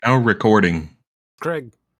Now recording.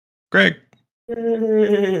 Greg. Greg.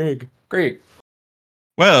 Great.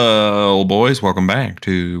 Well, boys, welcome back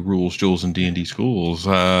to Rules, Jewels, and D&D Schools.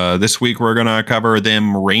 This week we're going to cover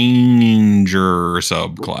them Ranger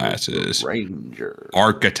subclasses. Ranger.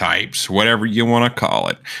 Archetypes, whatever you want to call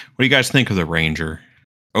it. What do you guys think of the Ranger?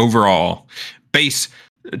 Overall, base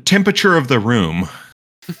temperature of the room.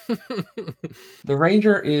 The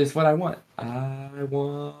Ranger is what I want. I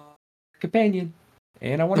want a companion.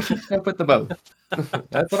 And I want to keep up with the boat.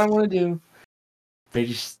 That's what I want to do. They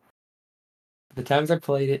just... The times I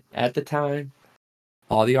played it, at the time,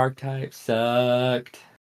 all the archetypes sucked.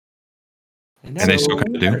 And they still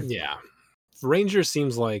kind of do. Yeah. Ranger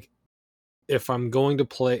seems like if I'm going to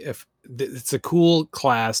play... It's a cool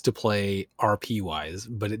class to play RP wise,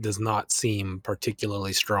 but it does not seem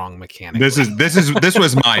particularly strong mechanically. This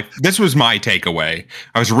was my takeaway.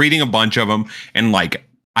 I was reading a bunch of them and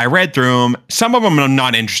I read through them. Some of them I'm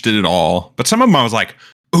not interested at all, but some of them I was like,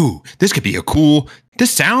 ooh, this could be this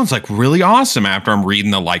sounds like really awesome after I'm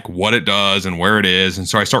reading the what it does and where it is. And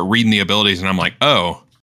so I start reading the abilities and I'm like, oh,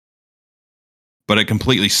 but it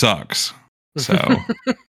completely sucks. So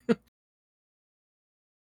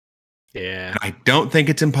yeah, I don't think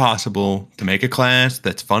it's impossible to make a class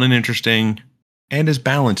that's fun and interesting and is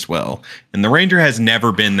balanced well. And the Ranger has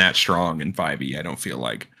never been that strong in 5e, I don't feel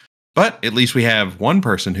like. But at least we have one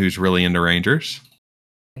person who's really into Rangers.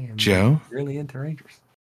 Damn, Joe? Really into Rangers.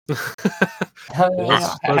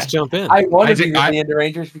 let's jump in. I want to be really into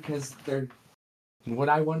Rangers because they're what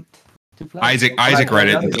I want to play. Isaac read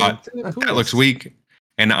it and thought, that looks weak.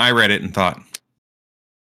 And I read it and thought,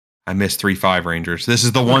 I miss 3.5 Rangers. This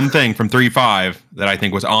is the one thing from 3.5 that I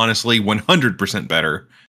think was honestly 100% better,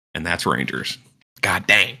 and that's Rangers. God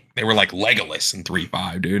dang. They were like Legolas in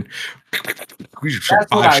 3.5, dude. That's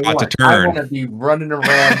 5 shots a turn. I want to be running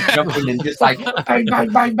around, jumping, and just bang, bang,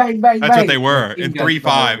 bang, bang, bang. That's what they were. In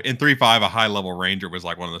 3.5, a high-level Ranger was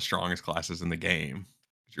one of the strongest classes in the game.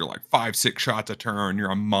 You're 5-6 shots a turn.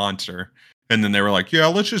 You're a monster. And then they were like, yeah,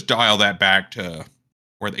 let's just dial that back to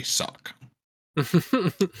where they suck.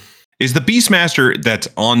 Is the Beastmaster that's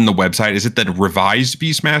on the website, is it the revised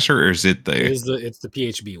Beastmaster or is it the... It's the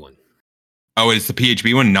PHB one. Oh, it's the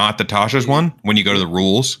PHB one, not the Tasha's one when you go to the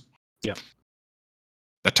rules? Yeah.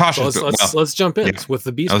 The Tasha's... Let's jump in with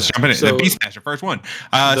the Beastmaster. Let's jump in. So, the Beastmaster, first one.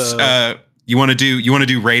 You want to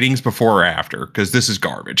do ratings before or after? Because this is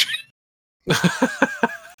garbage.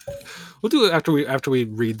 We'll do it after we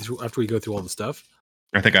go through all the stuff.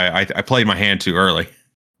 I think I played my hand too early.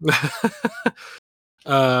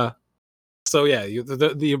 So yeah,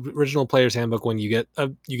 the original player's handbook, when you get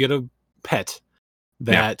a pet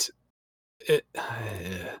that it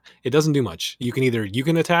doesn't do much. You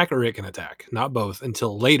can attack or it can attack, not both,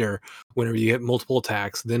 until later whenever you get multiple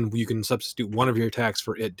attacks, then you can substitute one of your attacks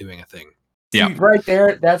for it doing a thing. Yeah. See, right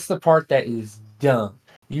there, that's the part that is dumb.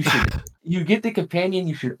 You get the companion,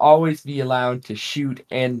 you should always be allowed to shoot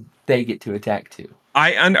and they get to attack too.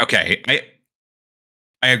 I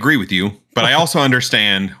agree with you, but I also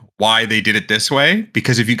understand why they did it this way,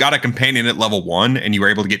 because if you got a companion at level 1 and you were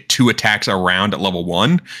able to get 2 attacks around at level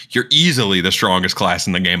 1, you're easily the strongest class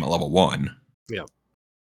in the game at level 1. Yeah.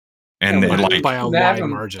 And by a wide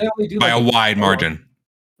margin. By a wide margin.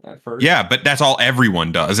 Yeah, but that's all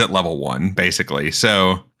everyone does at level 1, basically.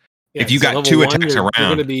 So if you got 2 attacks around,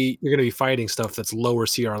 you're gonna be fighting stuff that's lower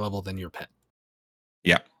CR level than your pet.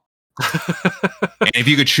 Yeah. And if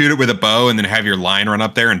you could shoot it with a bow and then have your line run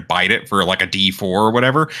up there and bite it for a D4 or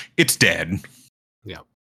whatever, it's dead. Yeah.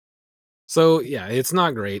 So yeah, it's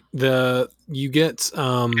not great. You get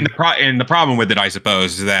and the problem with it, I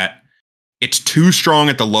suppose, is that it's too strong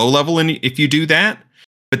at the low level, and if you do that,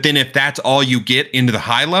 but then if that's all you get into the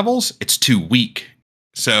high levels, it's too weak.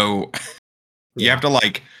 So you have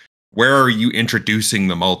to where are you introducing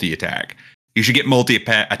the multi attack? You should get multi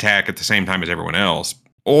attack at the same time as everyone else.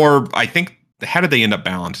 Or I think, how did they end up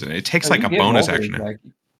balancing it? It takes a bonus action.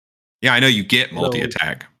 Yeah, I know you get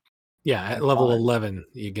multi-attack. Yeah, at level 11,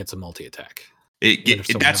 you get some multi-attack.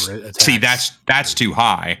 That's too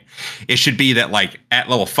high. It should be that at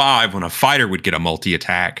level 5, when a fighter would get a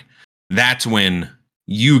multi-attack, that's when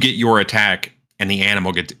you get your attack and the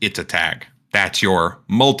animal gets its attack. That's your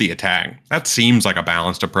multi-attack. That seems like a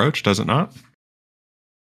balanced approach, does it not?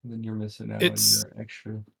 Then you're missing out on your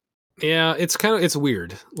extra... Yeah, it's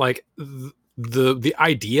weird. The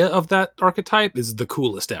idea of that archetype is the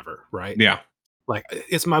coolest ever, right? Yeah.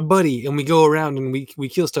 It's my buddy and we go around and we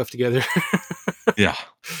kill stuff together. Yeah.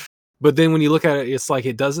 But then when you look at it, it's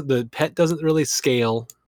the pet doesn't really scale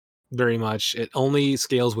very much. It only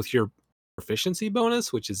scales with your proficiency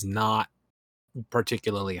bonus, which is not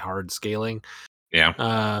particularly hard scaling.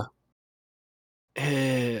 At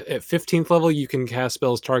 15th level, you can cast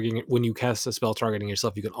spells targeting. When you cast a spell targeting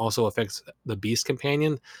yourself, you can also affect the beast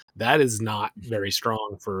companion. That is not very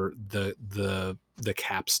strong for the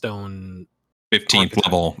capstone 15th archetype.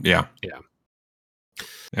 level. Yeah.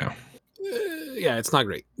 It's not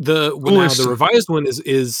great. The revised one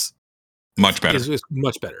is much better. Is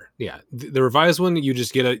much better. Yeah, the revised one, you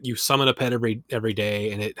just you summon a pet every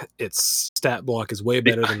day, and its stat block is way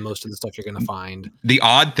better than most of the stuff you're going to find. The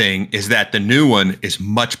odd thing is that the new one is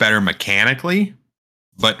much better mechanically,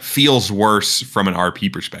 but feels worse from an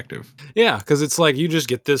RP perspective. Yeah, because it's like you just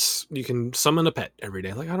get this. You can summon a pet every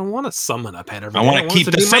day. Like, I don't want to summon a pet every day. I want to keep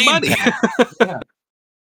the same pet. Yeah.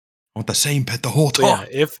 I want the same pet the whole time.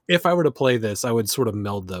 Yeah, if I were to play this, I would sort of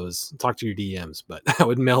meld those. Talk to your DMs, but I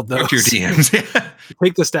would meld those. Talk to your DMs.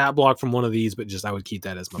 Take the stat block from one of these, but I would keep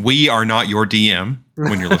that as my. We are not your DM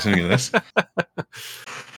when you're listening to this.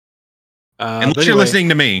 Unless you're listening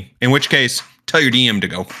to me, in which case, tell your DM to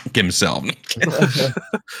go get himself.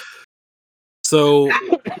 So,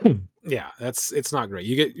 yeah, it's not great.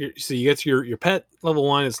 You get your pet level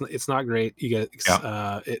 1. It's not great. You get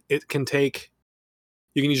it can take.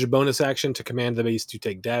 You can use your bonus action to command the beast to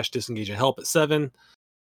take dash, disengage, and help at 7.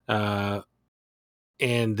 And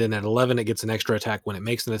then at 11, it gets an extra attack when it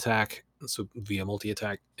makes an attack, so via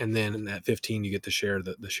multi-attack. And then at 15, you get to share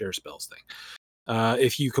the share spells thing.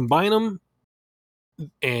 If you combine them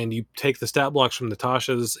and you take the stat blocks from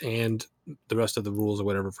Natasha's and the rest of the rules or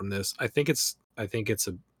whatever from this, I think it's a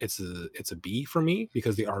B for me,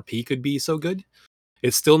 because the RP could be so good.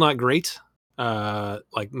 It's still not great.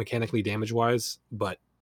 Like mechanically damage wise, but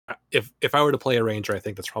if I were to play a ranger, I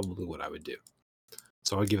think that's probably what I would do.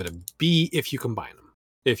 So I would give it a B if you combine them.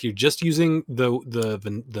 If you're just using the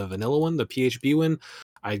vanilla one, the PHB one,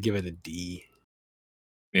 I'd give it a D.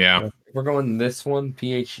 Yeah, if we're going this one,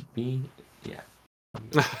 PHB. Yeah,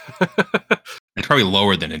 it's probably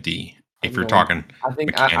lower than a D if you're talking. I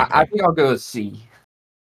think I'll go a C,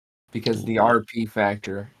 because the RP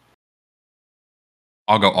factor.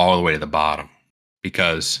 I'll go all the way to the bottom,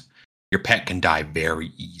 because your pet can die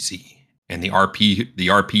very easy. And the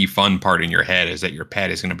RP fun part in your head is that your pet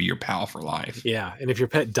is going to be your pal for life. Yeah, and if your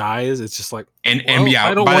pet dies, it's just like, I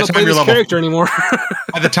don't want to play this character anymore.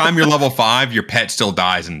 By the time you're level 5, your pet still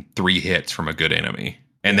dies in 3 hits from a good enemy,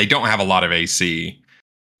 and they don't have a lot of AC.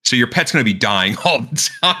 So your pet's going to be dying all the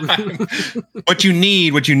time. What you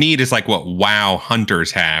need is like what WoW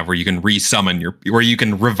hunters have, where you can where you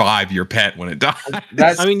can revive your pet when it dies. You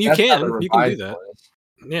can do that.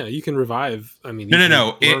 Yeah, you can revive.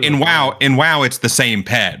 No. In WoW, it's the same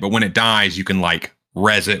pet, but when it dies, you can like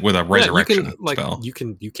res it with a resurrection spell. You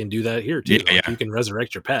can do that here too. Yeah, You can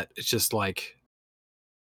resurrect your pet. It's just like,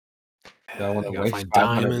 I want to find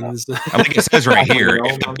diamonds. I think it says right here,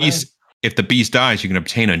 if the beast dies, you can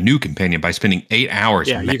obtain a new companion by spending 8 hours.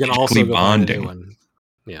 Yeah, you can also go bonding. Find a new one.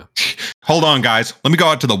 Yeah. Hold on, guys. Let me go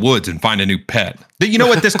out to the woods and find a new pet. You know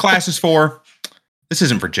what this class is for? This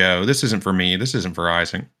isn't for Joe. This isn't for me. This isn't for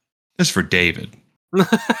Ising. This is for David. I'm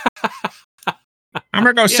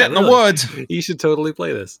gonna go sit in the woods. You should totally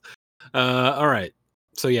play this. All right.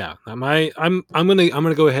 So yeah, I'm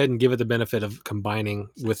gonna go ahead and give it the benefit of combining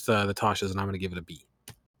with the Tasha's, and I'm gonna give it a B.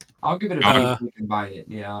 I'll give it a B if we combine it.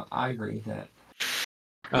 Yeah, I agree with that.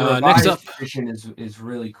 Next up, edition is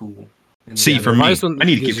really cool. See, for me, I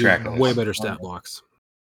need to keep track of way better stat blocks.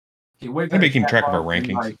 I'm making track of our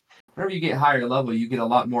rankings. Whenever you get higher level, you get a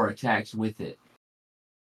lot more attacks with it,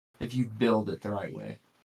 if you build it the right way.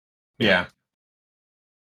 Yeah.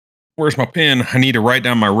 Where's my pen? I need to write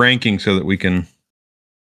down my ranking so that we can.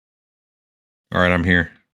 All right, I'm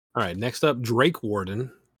here. All right, next up, Drake Warden.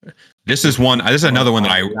 This is another one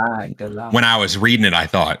that when I was reading it, I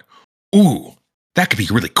thought, ooh, that could be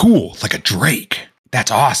really cool, like a Drake. That's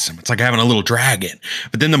awesome. It's like having a little dragon.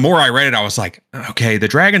 But then the more I read it, I was like, okay, the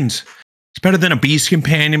dragon's it's better than a beast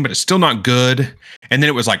companion, but it's still not good. And then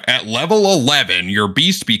it was like, at level 11, your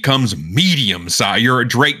beast becomes medium size. Your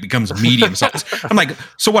Drake becomes medium size. I'm like,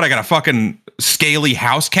 so what? I got a fucking scaly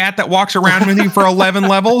house cat that walks around with you for 11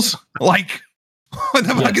 levels? Like, what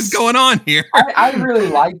the fuck is going on here? I really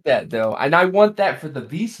like that, though. And I want that for the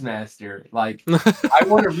Beastmaster. Like, I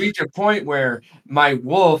want to reach a point where my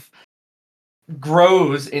wolf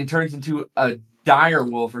grows and turns into a dire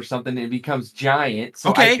wolf or something and becomes giant,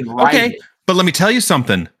 so I can ride it. But let me tell you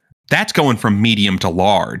something. That's going from medium to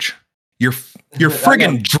large. Your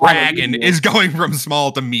friggin' dragon is going from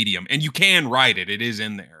small to medium, and you can ride it. It is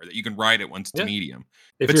in there that you can ride it once it's medium.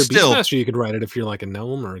 If but you're still, a Beastmaster, you could ride it if you're like a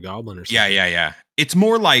gnome or a goblin or something. Yeah. It's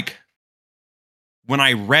more like when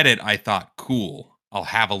I read it, I thought, cool, I'll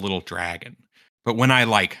have a little dragon. But when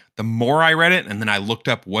the more I read it and then I looked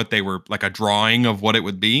up what they were, like a drawing of what it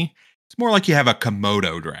would be, it's more like you have a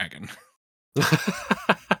Komodo dragon.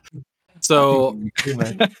 So,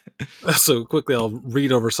 so quickly, I'll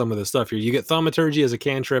read over some of the stuff here. You get Thaumaturgy as a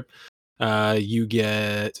cantrip. You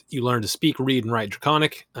learn to speak, read, and write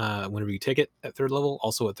Draconic whenever you take it at 3rd level.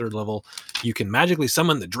 Also at 3rd level, you can magically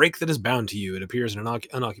summon the Drake that is bound to you. It appears in an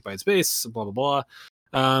unoccupied space, blah, blah,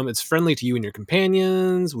 blah. It's friendly to you and your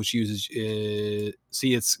companions, which uses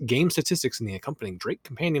see its game statistics in the accompanying Drake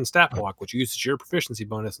companion stat block, which uses your proficiency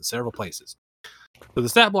bonus in several places. So the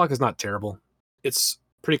stat block is not terrible. It's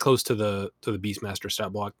pretty close to the Beastmaster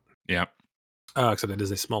stat block. Yeah. Except it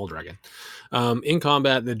is a small dragon. In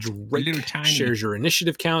combat, the Drake shares your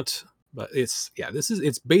initiative count, but it's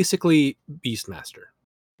basically Beastmaster.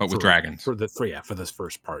 But with dragons. For this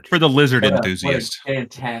first part. For the lizard enthusiast.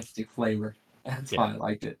 Fantastic flavor. That's why I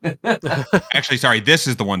liked it. Actually, sorry, this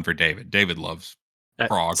is the one for David. David loves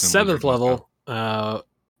frogs. At 7th level,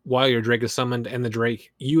 while your Drake is summoned and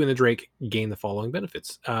you and the Drake gain the following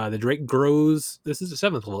benefits. The Drake grows, this is the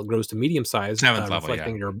 7th level, it grows to medium size,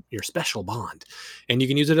 reflecting your special bond. And you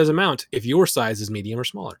can use it as a mount if your size is medium or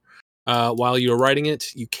smaller. While you're riding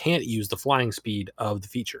it, you can't use the flying speed of the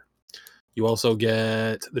feature. You also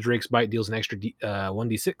get the Drake's Bite deals an extra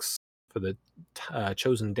 1d6 for the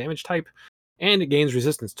chosen damage type, and it gains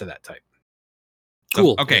resistance to that type.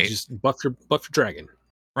 Cool. Okay. Just buff your dragon.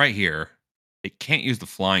 Right here, it can't use the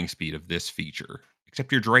flying speed of this feature,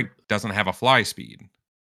 except your Drake doesn't have a fly speed.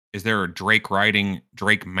 Is there a Drake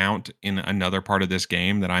mount in another part of this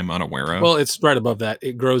game that I'm unaware of? Well, it's right above that.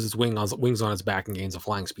 It grows its wings on its back and gains a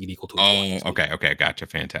flying speed equal to its flying speed. Okay, gotcha.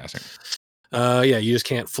 Fantastic. Yeah, you just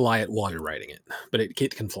can't fly it while you're riding it, but it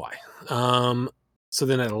can fly. So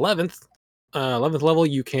then at 11th level,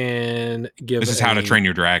 you can give. This is how to train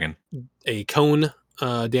your dragon. A cone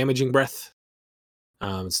damaging breath.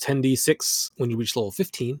 It's 10d6 when you reach level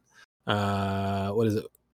 15. What is it?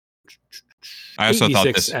 I also thought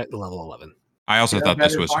this at level 11. I also thought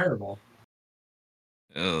this was fireball.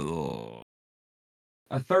 A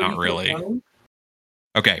 30 not really. Cone?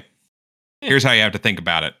 Okay. Here's how you have to think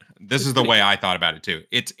about it. This is the way I thought about it too.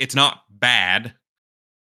 It's not bad,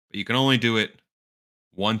 but you can only do it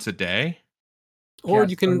once a day. Or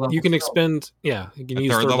you can expend you can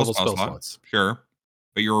use third level spell slots. Sure.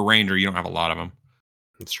 But you're a ranger, you don't have a lot of them.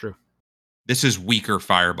 That's true. This is weaker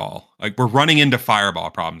fireball. Like, we're running into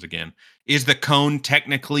fireball problems again. Is the cone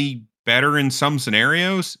technically better in some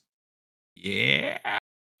scenarios? Yeah.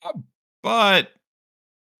 But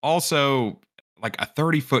also, like a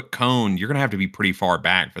 30-foot cone, you're going to have to be pretty far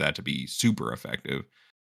back for that to be super effective.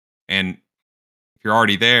 And if you're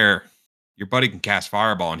already there, your buddy can cast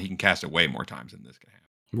fireball and he can cast it way more times than this can happen.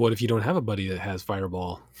 What if you don't have a buddy that has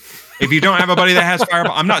fireball? If you don't have a buddy that has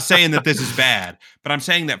fireball, I'm not saying that this is bad, but I'm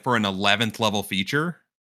saying that for an 11th level feature,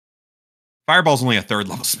 fireball's only a 3rd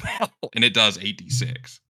level spell and it does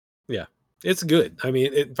 8d6. Yeah, it's good. I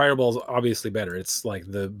mean, fireball's obviously better. It's like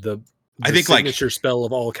the I think signature spell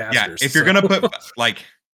of all casters. Yeah, if you're gonna put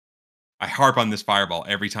I harp on this fireball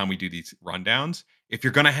every time we do these rundowns. If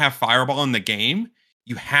you're gonna have fireball in the game,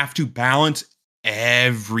 you have to balance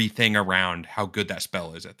everything around how good that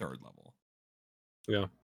spell is at 3rd level. Yeah.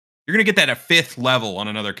 You're going to get that at 5th level on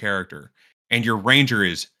another character, and your ranger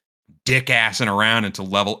is dick-assing around until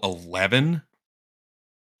level 11.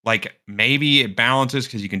 Like, maybe it balances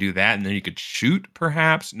because you can do that, and then you could shoot,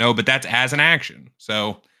 perhaps. No, but that's as an action.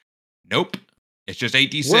 So, nope. It's just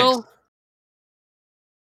 8d6. Well,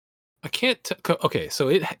 I can't... okay, so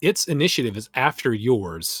its initiative is after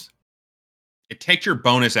yours. It takes your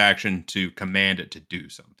bonus action to command it to do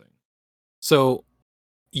something. So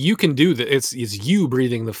you can do that. It's you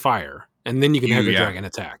breathing the fire, and then you can have your dragon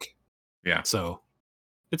attack. Yeah. So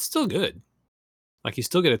it's still good. Like, you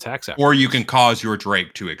still get attacks after. Or you can cause your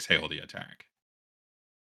Drake to exhale the attack.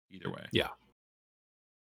 Either way. Yeah.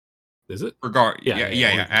 Is it?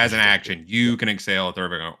 Yeah. As an action, you can exhale a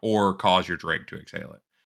third or cause your Drake to exhale it.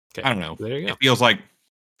 Okay. I don't know. There you go. It feels like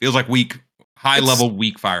high level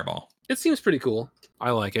weak fireball. It seems pretty cool.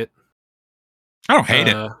 I like it. I don't hate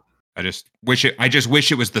it. I just wish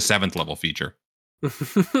it was the 7th level feature.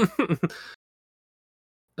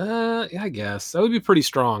 Yeah, I guess that would be pretty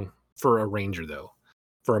strong for a ranger, though.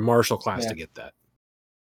 For a martial class to get that.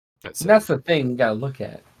 That's the thing you gotta look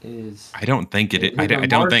at. Is I don't think it. I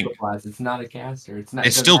don't think class. It's not a caster. It's not.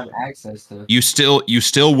 It's still have access to. You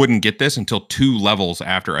still wouldn't get this until 2 levels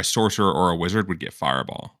after a sorcerer or a wizard would get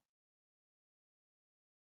fireball.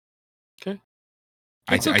 Okay.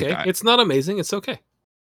 It's okay. It's not amazing. It's okay.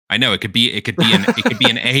 I know it could be an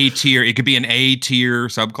A tier. It could be an A tier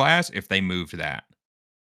subclass if they moved that.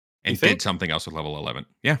 and did something else with level 11.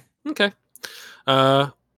 Yeah. Okay.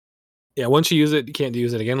 Yeah, once you use it, you can't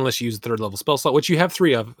use it again unless you use the 3rd level spell slot, which you have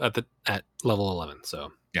 3 of at level 11.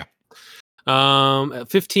 So yeah. At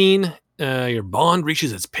 15, your bond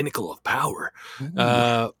reaches its pinnacle of power.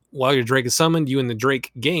 While your Drake is summoned, you and the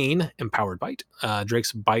Drake gain Empowered Bite.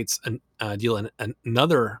 Drake's bites deal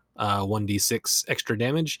another 1d6 extra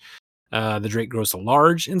damage. The Drake grows to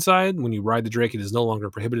large inside. When you ride the Drake, it is no longer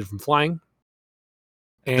prohibited from flying.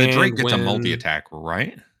 The Drake gets a multi-attack,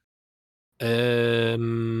 right?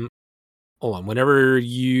 Hold on. Whenever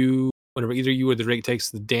either you or the Drake takes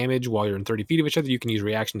the damage while you're in 30 feet of each other, you can use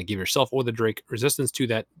reaction to give yourself or the Drake resistance to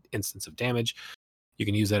that instance of damage. You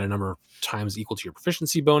can use that a number of times equal to your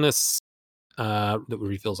proficiency bonus that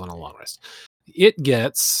refills on a long rest. It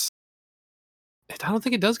gets... I don't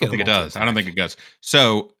think it does get I don't think it does.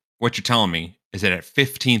 So what you're telling me is that at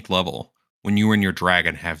 15th level, when you and your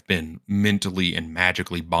dragon have been mentally and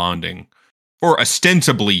magically bonding for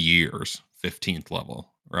ostensibly years, 15th level,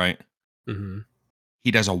 right? Mm-hmm. He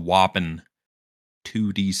does a whopping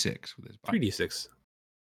 2d6 with his bite. 3d6.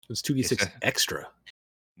 It's 2d6 extra.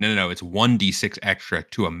 No. It's 1d6 extra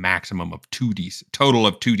to a maximum of 2d, total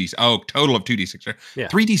of 2d. Oh, total of 2d6. Yeah.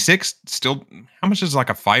 3d6 still. How much does like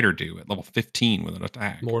a fighter do at level 15 with an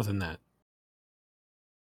attack? More than that.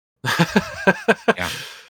 Yeah.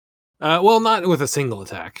 Well, not with a single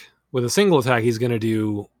attack. With a single attack, he's going to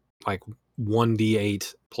do like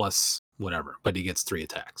 1d8 plus whatever, but he gets 3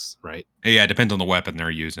 attacks, right? Yeah, it depends on the weapon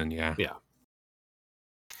they're using. Yeah.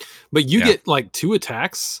 But you get like 2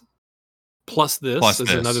 attacks plus this is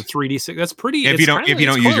another 3d6. That's pretty. If you don't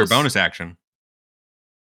use your bonus action.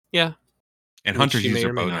 Yeah. And hunters use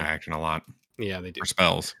their bonus action a lot. Yeah, they do. For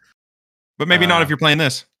spells. But maybe not if you're playing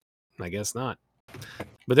this. I guess not.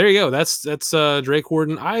 But there you go. That's Drake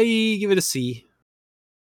Warden. I give it a C.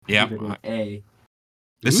 Yeah. Give it an A.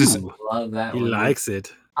 Love that. He likes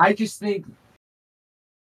it. I just think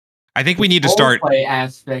we need to start play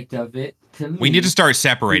aspect of it. We need to start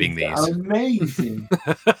separating these. Amazing.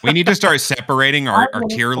 We need to start separating our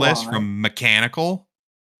tier list from mechanical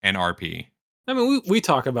and RP. I mean, we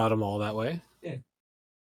talk about them all that way. Yeah.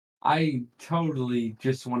 I totally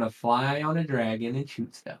just want to fly on a dragon and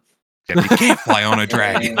shoot stuff. Except you can't fly on a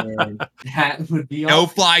dragon. That would be no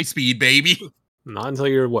fly speed, baby. Not until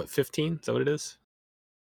you're 15? Is that what it is?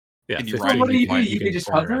 Yeah. Can you ride it? You can just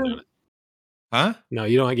hover? Huh? No,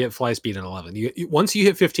 you don't get fly speed at 11. Once you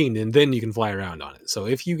hit 15, and then you can fly around on it. So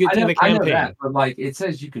if you get to the campaign, I know that, but like it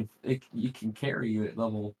says you can carry you at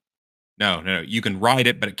level. No, you can ride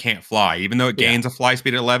it, but it can't fly. Even though it gains a fly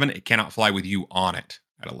speed at 11, it cannot fly with you on it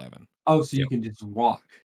at 11. Oh, so you can just walk.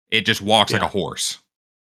 It just walks like a horse,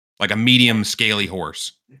 like a medium scaly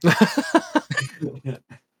horse.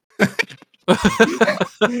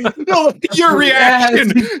 No, your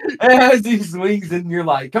reaction as he swings, and you're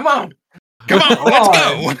like, "Come on, let's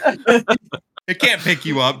go." It can't pick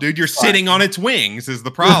you up, dude. You're sitting on its wings. Is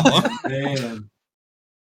the problem? Man.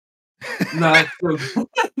 No,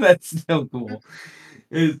 that's so cool.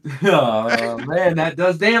 Man, that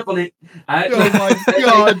does dampen it. Oh my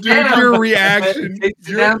god, dude, your reaction.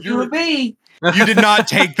 It's down to a B. You did not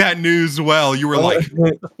take that news well. You were like,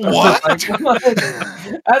 what?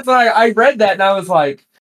 That's why I read that and I was like,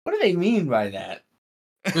 what do they mean by that?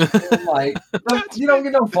 Like, you don't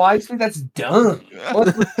get no fly speed? That's dumb.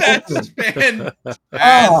 That's fantastic.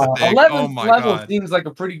 11th level seems like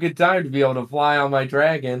a pretty good time to be able to fly on my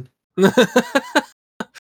dragon.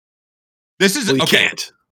 This is okay.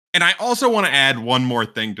 And I also want to add one more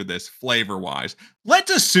thing to this flavor-wise.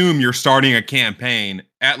 Let's assume you're starting a campaign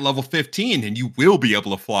at level 15 and you will be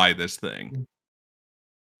able to fly this thing.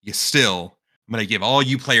 I'm going to give all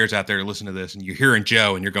you players out there to listen to this and you're hearing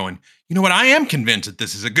Joe and you're going, you know what? I am convinced that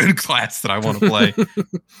this is a good class that I want to play.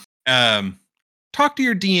 Talk to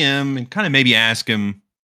your DM and kind of maybe ask him,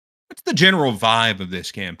 what's the general vibe of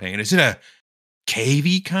this campaign? Is it a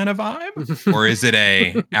cavey kind of vibe? Or is it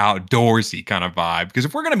a outdoorsy kind of vibe? Because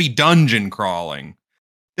if we're going to be dungeon crawling,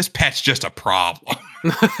 this pet's just a problem.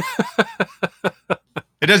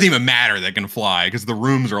 It doesn't even matter that it can fly because the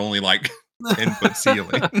rooms are only like 10-foot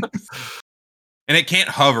ceilings. And it can't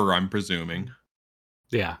hover, I'm presuming.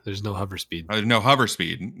 Yeah, there's no hover speed. There's no hover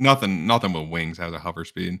speed. Nothing with wings has a hover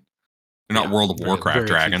speed. They're not World of Warcraft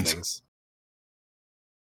dragons.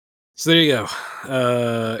 So there you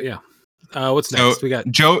go. What's next? So we got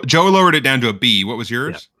Joe lowered it down to a B. What was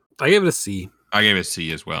yours? Yeah. I gave it a C. I gave it a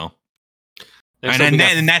C as well. And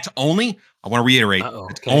that's only, I want to reiterate,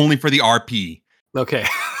 it's only for the RP. Okay.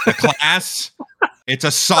 The class, it's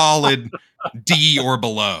a solid D or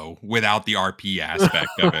below without the RP aspect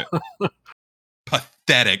of it.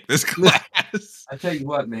 pathetic, this class. I tell you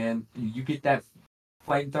what, man, you get that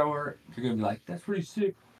flamethrower, you're gonna be like, that's pretty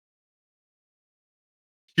sick.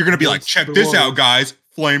 You're gonna be like, Yes, check the this water. out, guys.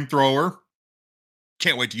 Flamethrower.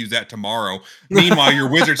 Can't wait to use that tomorrow. Meanwhile, your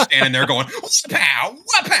wizard's standing there going, "Wha-pow,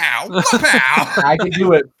 wha-pow, wha-pow." I can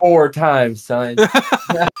do it 4 times, son.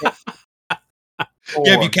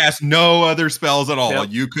 Yeah, if you cast no other spells at all, Yep.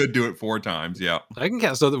 you could do it 4 times. Yeah. I can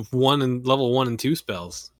cast other level 1 and 2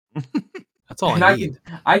 spells. That's all And I need.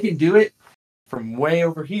 I can do it from way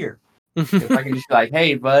over here. If I can just be like,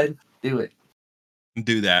 hey, bud, do it.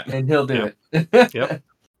 Do that. And he'll do it. Yep.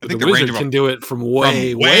 I think the the range wizard of can do it from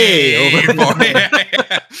way far. over.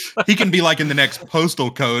 He can be like in the next postal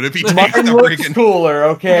code if he takes Mine the looks freaking. cooler,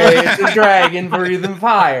 okay? It's a dragon breathing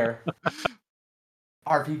fire.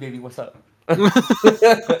 RP, baby, what's up? All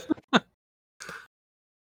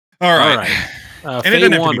All right. right. And it Fey doesn't have to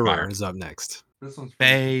be Wanderer fire. is up next. This one's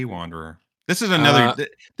Fey Wanderer. This is another.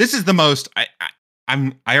 This is the most. I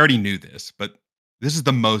already knew this, but this is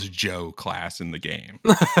the most Joe class in the game.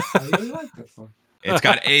 I really like this one. It's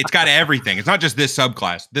got everything. It's not just this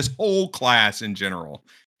subclass. This whole class in general.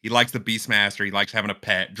 He likes the Beastmaster. He likes having a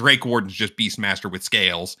pet. Drake Warden's just Beastmaster with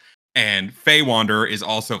scales, and Fey Wanderer is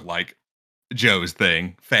also like Joe's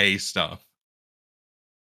thing. Fey stuff.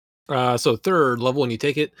 So 3rd level, when you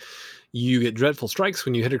take it, you get Dreadful Strikes.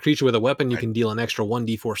 When you hit a creature with a weapon, you can deal an extra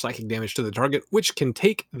 1d4 psychic damage to the target, which can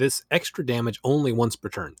take this extra damage only once per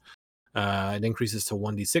turn. It increases to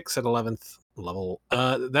 1d6 at 11th level.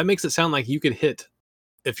 That makes it sound like you could hit,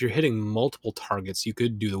 if you're hitting multiple targets, you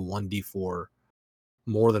could do the 1d4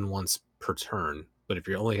 more than once per turn. But if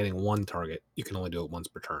you're only hitting one target, you can only do it once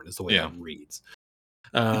per turn, is the way that reads.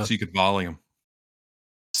 So you could volley him.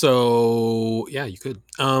 So yeah, you could.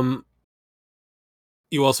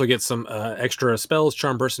 You also get some extra spells: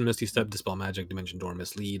 Charm Person, Misty Step, Dispel Magic, Dimension Door,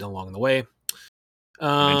 Mislead along the way.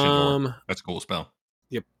 Dimension Door. That's a cool spell.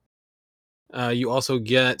 Yep. You also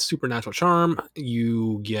get Supernatural Charm.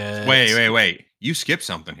 You get. Wait. You skipped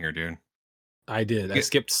something here, dude. I did. I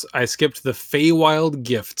skipped the Feywild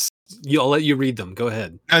gifts. I'll let you read them. Go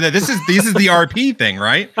ahead. No, this is the RP thing,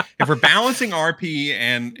 right? If we're balancing RP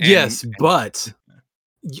and yes, but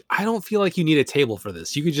I don't feel like you need a table for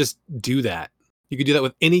this. You could just do that. You could do that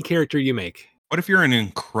with any character you make. What if you're an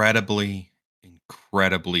incredibly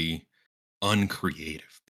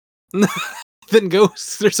uncreative? Then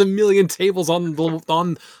there's a million tables on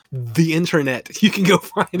the internet. You can go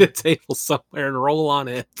find a table somewhere and roll on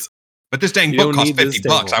it. But this dang book costs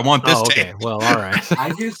 $50. I want this table. Well, all right.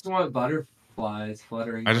 I just want butterflies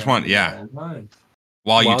fluttering. I just want,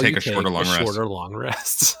 while you take a shorter long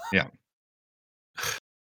rest. Yeah.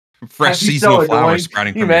 Fresh seasonal flowers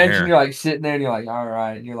sprouting from your hair. Imagine you're like sitting there and you're like, all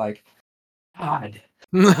right, and you're like, God,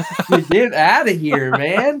 get out of here,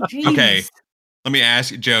 man. Jeez. Okay. Let me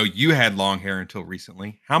ask you, Joe, you had long hair until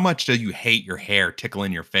recently. How much do you hate your hair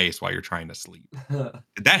tickling your face while you're trying to sleep?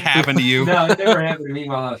 Did that happen to you? No, it never happened to me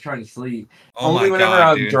while I was trying to sleep. Oh Only my whenever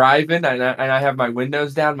God, I'm driving and I have my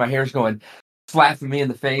windows down, my hair's going slapping me in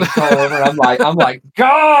the face all over. I'm like,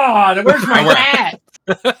 God, where's my hat?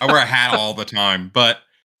 I wear a hat all the time, but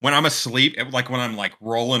when I'm asleep, like when I'm like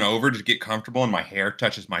rolling over to get comfortable and my hair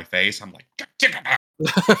touches my face, I'm like,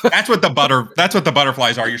 that's what the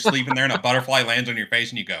butterflies are. You're sleeping there and a butterfly lands on your face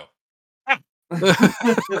and you go,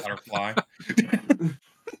 butterfly.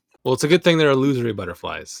 Well, it's a good thing they're illusory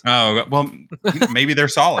butterflies. Oh, well, maybe they're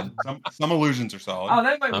solid. Some illusions are solid. Oh,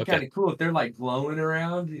 that might be kind of cool if they're like glowing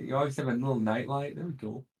around. You always have a little nightlight. That would be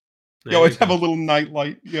cool. You always have a little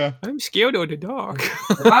nightlight. Yeah. I'm scared of the dark.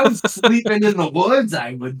 If I was sleeping in the woods,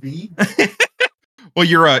 I would be. Well,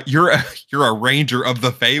 you're a ranger of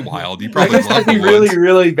the Feywild. You probably love that'd the be woods. really,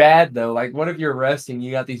 really bad though. Like, what if you're resting? You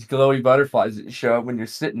got these glowy butterflies that show up when you're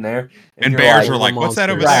sitting there, and bears are like, "What's that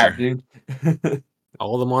over there, dude?"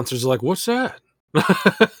 All the monsters are like, "What's that?"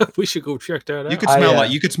 We should go check that out.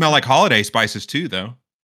 You could smell like holiday spices too, though.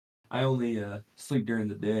 I only sleep during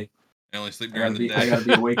the day. I only sleep during the day. I gotta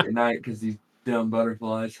be awake at night because these dumb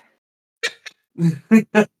butterflies.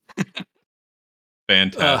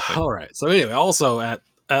 Fantastic. All right. So anyway, also at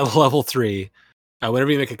level 3, whenever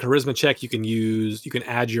you make a charisma check, you can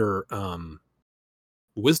add your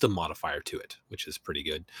wisdom modifier to it, which is pretty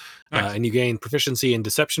good. Nice. And you gain proficiency in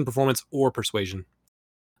deception, performance, or persuasion.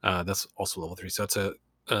 That's also level 3. So that's a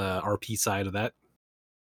RP side of that.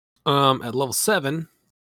 At level 7,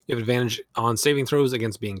 you have advantage on saving throws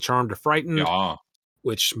against being charmed or frightened. Yeah.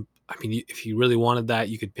 Which, I mean, if you really wanted that,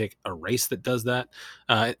 you could pick a race that does that.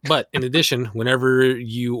 But in addition, whenever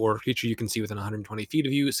you or a creature you can see within 120 feet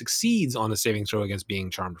of you succeeds on a saving throw against being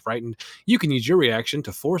charmed or frightened, you can use your reaction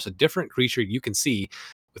to force a different creature you can see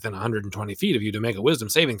within 120 feet of you to make a wisdom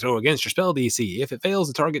saving throw against your spell DC. If it fails,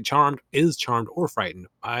 the target is charmed or frightened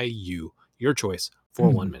by you, your choice, for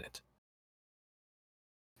 1 minute.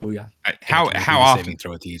 Oh yeah. How Saving often?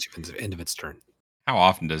 throw at the end of its turn. How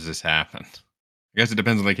often does this happen? I guess it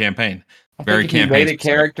depends on the campaign. I Very think if you campaign made a specific.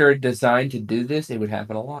 character designed to do this, it would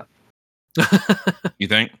happen a lot. You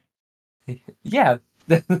think? Yeah.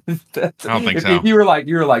 I don't think so. If you were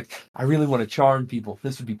like, I really want to charm people,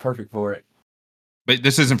 this would be perfect for it. But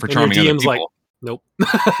this isn't for And your charming other DM's people. like, nope.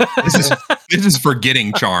 This is for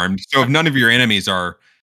getting charmed. So if none of your enemies are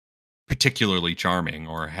particularly charming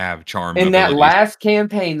or have charm In that abilities- last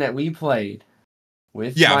campaign that we played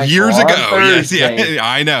with Michael years on ago. Yes, Thursday, yeah,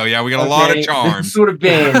 I know. Yeah, we got a lot of charms. This would have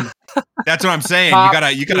been That's what I'm saying. top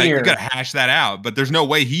You gotta hash that out. But there's no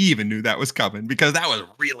way he even knew that was coming because that was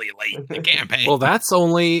really late in the campaign. Well, that's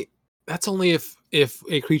only if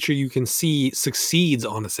a creature you can see succeeds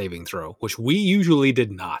on a saving throw, which we usually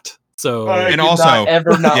did not. So And also-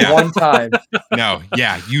 not one time. No,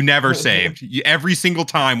 yeah, you never saved. Every single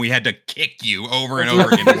time we had to kick you over and over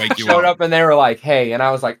again to wake you Showed up. up and they were like, "Hey," and I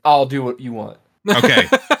was like, "I'll do what you want." Okay.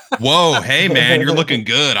 Whoa, hey man, you're looking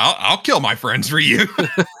good. I'll kill my friends for you.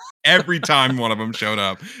 Every time one of them showed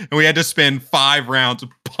up, and we had to spend 5 rounds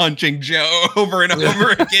punching Joe over and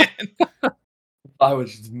over again. I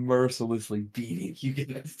was just mercilessly beating you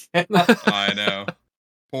guys. I know.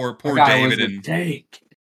 Poor David and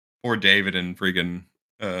poor David and freaking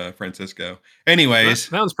Francisco. Anyways,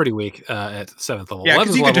 that one's pretty weak at 7th level. yeah, because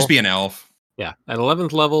 11th you could level, just be an elf. Yeah, at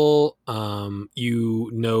 11th level,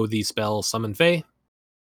 you know the spell Summon Fae,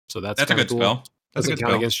 so that's a kinda good cool. spell. That's a Doesn't good count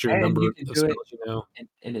spell. against your And number you can of do it- spells you know.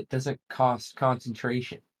 and it doesn't cost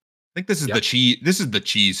concentration. I think this is Yep. the cheese. This is the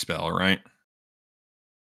cheese spell, right?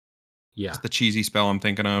 Yeah. That's the cheesy spell I'm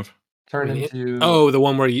thinking of. Turn I mean, into Oh, the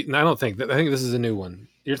one where you. I don't think that. I think this is a new one.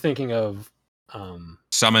 You're thinking of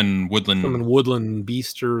Summon woodland some woodland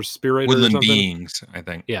beast or spirit or woodland something. beings, I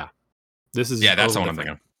think. This is Yeah, that's the totally one I'm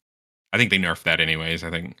thinking of. I think they nerfed that anyways, I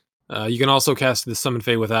think. You can also cast the Summon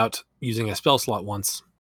Fae without using a spell slot once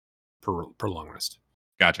per long rest.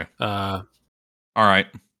 Gotcha. Uh, All right.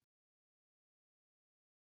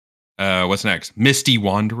 What's next? Misty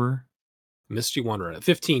Wanderer. Misty Wanderer at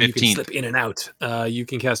 15. You can 15th. slip in and out. You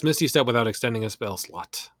can cast Misty Step without extending a spell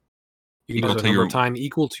slot. You can Equal do it to a number your- of time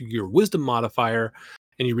equal to your Wisdom modifier,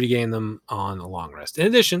 and you regain them on a long rest. In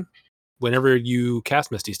addition, whenever you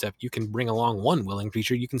cast Misty Step, you can bring along one willing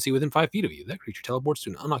creature you can see within 5 feet of you. That creature teleports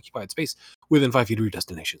to an unoccupied space within 5 feet of your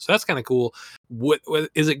destination. So that's kind of cool. What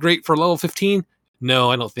is it great for level 15?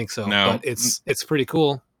 No, I don't think so. No. But it's pretty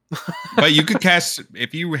cool. But you could cast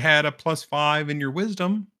if you had a +5 in your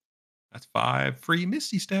wisdom. That's 5 free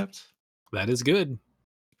Misty Steps. That is good.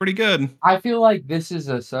 Pretty good. I feel like this is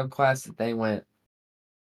a subclass that they went.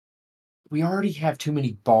 We already have too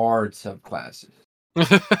many bard subclasses.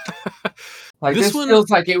 Like This this one- feels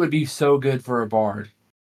like it would be so good for a bard.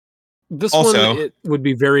 This Also- one it would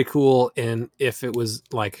be very cool if it was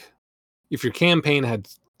like if your campaign had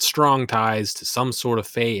strong ties to some sort of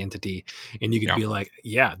Fey entity, and you could Yeah. be like,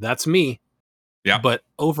 yeah, that's me. Yeah. But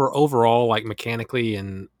overall, like mechanically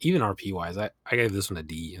and even RP wise, I gave this one a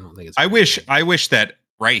D. I don't think it's. I very wish good. that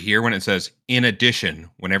right here when it says in addition,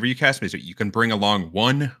 whenever you cast Misty, you can bring along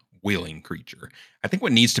one willing creature. I think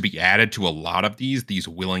what needs to be added to a lot of these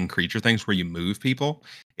willing creature things where you move people,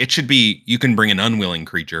 it should be you can bring an unwilling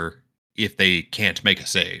creature if they can't make a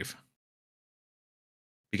save.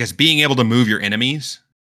 Because being able to move your enemies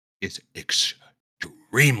is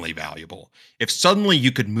extremely valuable. If suddenly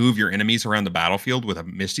you could move your enemies around the battlefield with a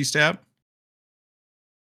Misty Step,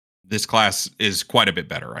 this class is quite a bit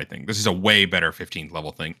better, I think. This is a way better 15th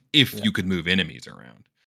level thing if Yeah. you could move enemies around.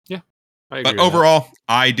 I agree But with that. overall,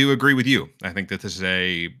 I do agree with you. I think that this is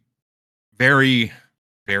a very,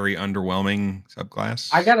 very underwhelming subclass.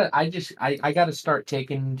 I gotta start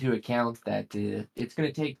taking into account that it's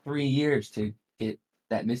gonna take 3 years to get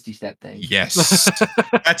that Misty Step thing. Yes.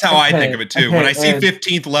 That's how I think of it too. When I see And-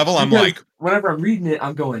 15th level, I'm Because like, whenever I'm reading it,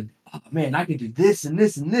 I'm going, oh man, I can do this and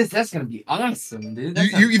this and this. That's gonna be awesome, dude. That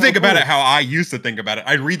you sounds so think about cool. it how I used to think about it.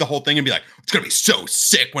 I'd read the whole thing and be like, it's going to be so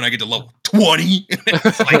sick when I get to level 20.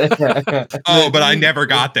 It's like, oh, but I never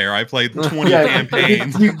got there. I played 20 Yeah,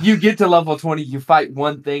 campaigns. you get to level 20, you fight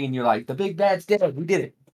one thing, and you're like, the big bad's dead. We did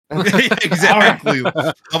it. Exactly.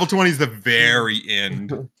 Level 20 is the very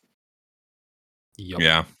end. Yup.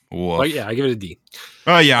 Yeah. Woof. But yeah, I give it a D.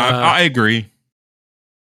 Oh yeah, Uh, I agree.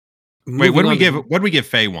 Wait, Moving what do we on give? to- What do we give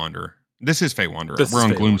Fey Wanderer? This is Fey Wanderer. This We're is on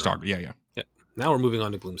Fey Gloomstalker. Yeah, yeah. Now we're moving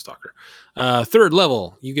on to Gloomstalker. Third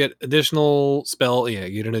level, you get additional spell. Yeah,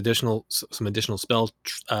 you get some additional spell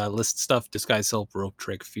list stuff: disguise self, rope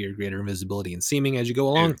trick, fear, greater invisibility, and seeming as you go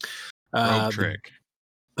along. Rope trick.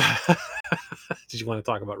 Did you want to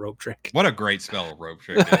talk about rope trick? What a great spell rope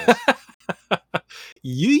trick is.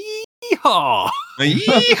 Yeehaw!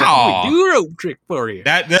 Yeehaw! Do a rope trick for you.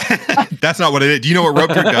 That's not what it is. Do you know what rope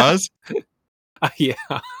trick does? Yeah.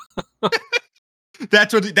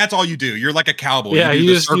 That's all you do. You're like a cowboy. Yeah,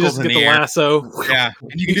 you just get the lasso. Yeah,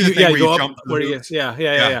 and you can do the thing where you jump.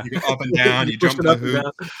 Yeah. You go up and down. You jump the hoop.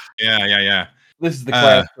 Yeah. This is the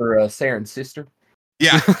class for Saren's sister.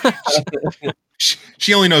 Yeah.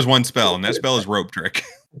 She only knows one spell, and that spell is rope trick.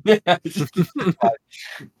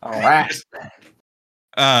 All right.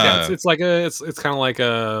 It's kind of like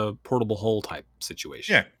a portable hole type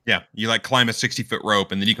situation. Yeah. You like climb a 60-foot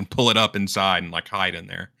rope, and then you can pull it up inside and like hide in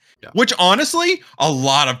there. Yeah. Which honestly, a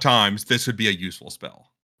lot of times this would be a useful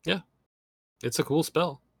spell. Yeah, it's a cool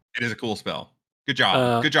spell. It is a cool spell. Good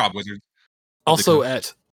job. Good job, Wizards. Also,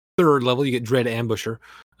 at third level, you get Dread Ambusher.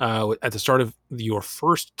 At the start of your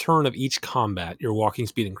first turn of each combat, your walking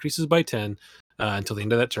speed increases by 10 until the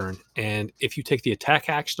end of that turn. And if you take the attack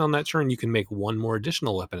action on that turn, you can make one more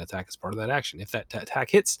additional weapon attack as part of that action. If that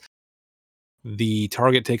attack hits, the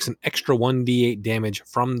target takes an extra 1d8 damage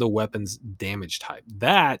from the weapon's damage type.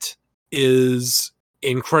 That is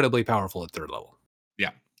incredibly powerful at third level.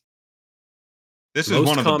 Yeah. This Most is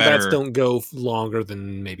one of the combats better. don't go longer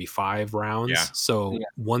than maybe 5 rounds. Yeah. So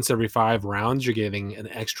once every 5 rounds, you're getting an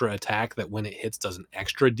extra attack that when it hits does an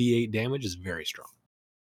extra d8 damage is very strong.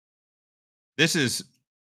 This is,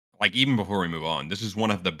 like, even before we move on, this is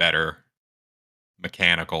one of the better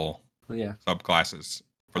mechanical subclasses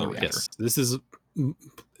for the Ranger. Yes.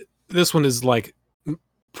 This one is like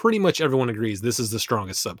pretty much everyone agrees this is the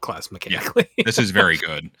strongest subclass mechanically. Yeah, this is very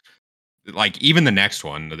good. Like, even the next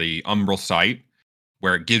one, the Umbral Sight,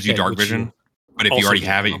 where it gives you dark vision, but if you already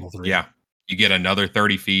have it, you get another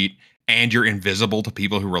 30 feet, and you're invisible to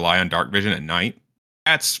people who rely on dark vision at night.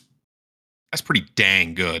 That's pretty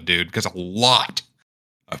dang good, dude, because a lot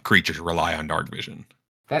of creatures rely on dark vision.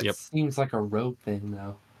 That seems like a rope thing,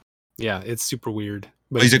 though. Yeah, it's super weird.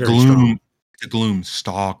 But he's a gloom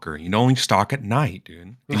stalker. You only stalk at night,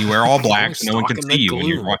 dude. And you wear all black so no one can see you when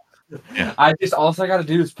you're walking. Yeah. All I gotta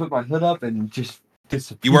do is put my hood up and just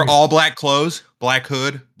disappear. You wear all black clothes, black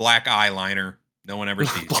hood, black eyeliner. No one ever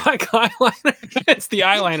sees black eyeliner. It's the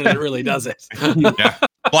eyeliner that really does it. Yeah.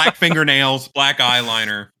 Black fingernails, black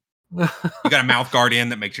eyeliner. You got a mouth guard in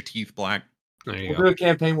that makes your teeth black. There you we'll go. do a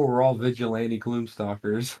campaign where we're all vigilante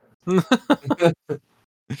gloomstalkers.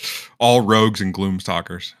 All rogues and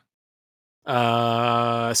gloomstalkers.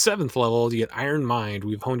 7th level, you get Iron Mind.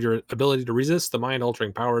 We've honed your ability to resist the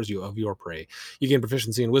mind-altering powers of your prey. You gain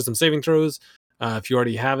proficiency in wisdom saving throws. If you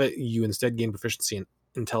already have it, you instead gain proficiency in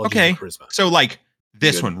intelligence and charisma. So like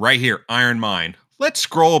this one right here, Iron Mind. Let's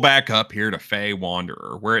scroll back up here to Fey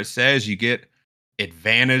Wanderer, where it says you get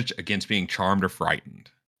advantage against being charmed or frightened.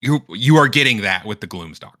 You are getting that with the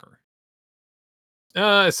Gloomstalker.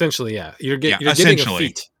 Essentially, yeah. You're getting a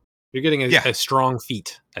feat. You're getting a strong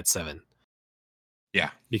feat at 7.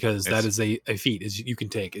 Yeah. Because that is a feat you can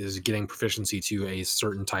take is getting proficiency to a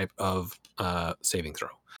certain type of saving throw.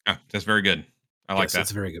 Oh, that's very good. I like that.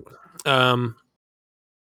 That's a very good one.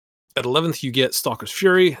 At 11th, you get Stalker's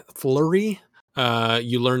Flurry.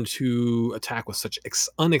 You learn to attack with such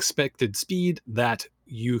unexpected speed that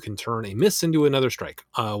you can turn a miss into another strike.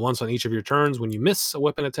 Once on each of your turns, when you miss a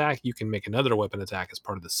weapon attack, you can make another weapon attack as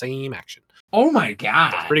part of the same action. Oh my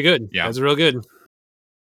god! That's pretty good. Yeah, that's real good.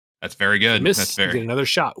 That's very good. You get another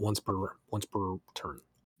shot once per turn.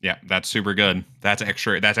 Yeah, that's super good. That's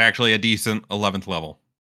extra. That's actually a decent 11th level.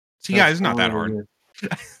 See, guys, it's not that hard.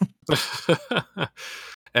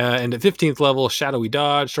 And at 15th level, Shadowy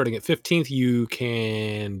Dodge. Starting at 15th, you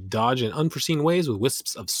can dodge in unforeseen ways with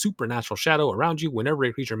wisps of supernatural shadow around you. Whenever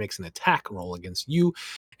a creature makes an attack roll against you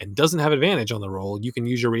and doesn't have advantage on the roll, you can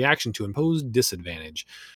use your reaction to impose disadvantage.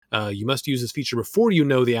 You must use this feature before you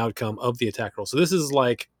know the outcome of the attack roll. So this is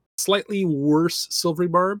like slightly worse Silvery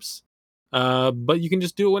Barbs, but you can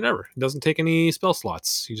just do it whenever. It doesn't take any spell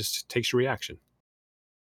slots. You just takes your reaction.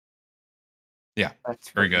 Yeah,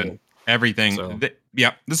 that's very good. Everything. So,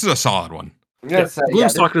 this is a solid one.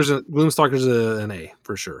 Gloomstalker's an A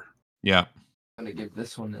for sure. Yeah. I'm gonna give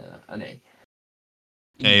this one an A.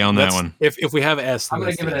 A on that one. If we have S, I'm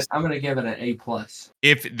gonna give it an A plus.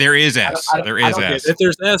 If there is S, there is S. If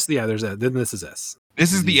there's S, there's S. Then this is S.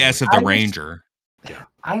 This is the S of the Ranger. Yeah.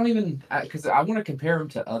 I don't even because I want to compare them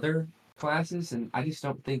to other classes, and I just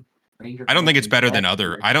don't think Ranger. I don't think it's better than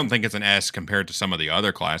other. I don't think it's an S compared to some of the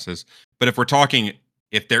other classes, But if we're talking,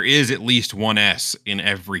 if there is at least one S in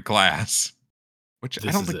every class, which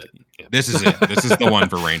I don't think this is it. This is the one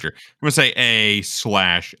for Ranger. I'm gonna say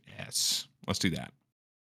A/S. Let's do that.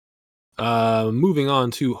 Moving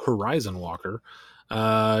on to Horizon Walker.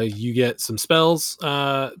 You get some spells,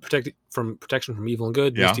 protection from evil and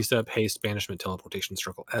good, Misty Step, Haste, Banishment, Teleportation,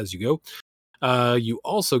 Circle as you go. You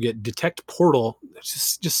also get Detect Portal. It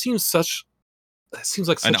just seems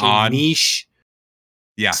like such an odd niche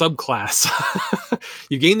subclass.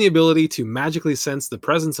 You gain the ability to magically sense the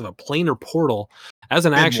presence of a planar portal. As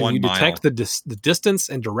an action, you detect the distance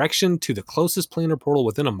and direction to the closest planar portal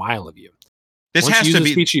within a mile of you. This Once has you use to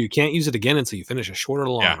this be feature, you can't use it again until you finish a short or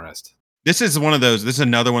long rest. This is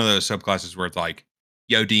another one of those subclasses where it's like,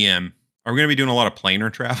 yo, DM, are we going to be doing a lot of planer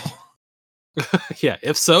travel? Yeah,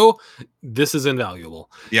 if so, this is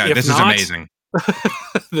invaluable. Yeah, if this is amazing.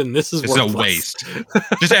 Then this is a waste.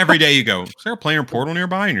 Just every day you go, is there a planar portal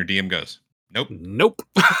nearby? And your DM goes, nope.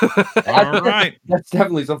 All right. That's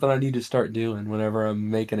definitely something I need to start doing whenever I'm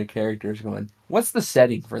making a character. Is going, what's the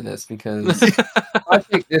setting for this? Because I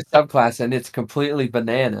pick this subclass and it's completely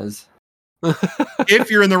bananas. If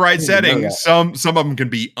you're in the right setting, some of them can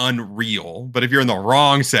be unreal. But if you're in the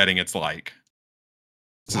wrong setting, it's like,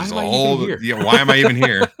 why am I even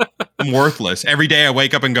here? I'm worthless. Every day I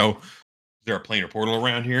wake up and go, is there a planar portal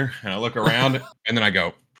around here? And I look around and then I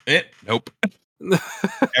go, nope.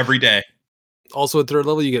 Every day. Also at third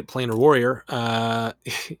level, you get Planar Warrior.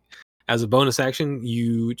 As a bonus action,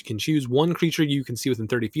 you can choose one creature you can see within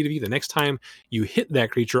 30 feet of you. The next time you hit that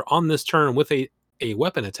creature on this turn with a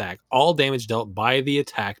weapon attack, all damage dealt by the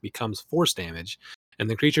attack becomes force damage, and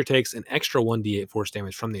the creature takes an extra 1d8 force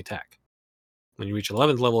damage from the attack. When you reach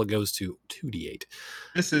 11th level, it goes to 2d8.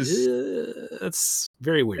 This is that's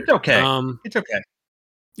very weird. It's okay. It's okay.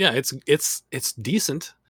 Yeah, it's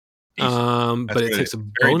decent. But it takes a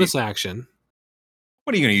bonus action.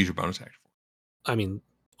 What are you going to use your bonus action for? I mean,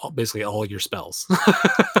 basically all your spells.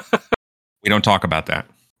 We don't talk about that.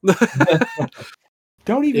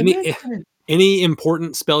 Don't even any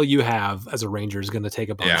important spell you have as a ranger is going to take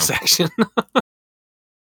a bonus action.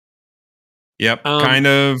 Yep, kind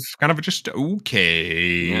of just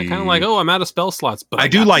okay. Yeah, kind of like, I'm out of spell slots, but I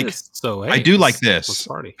do like this, so I do like this. Let's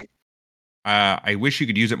party. I wish you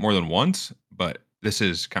could use it more than once, but this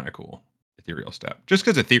is kind of cool. Ethereal Step, just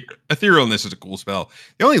because etherealness is a cool spell.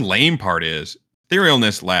 The only lame part is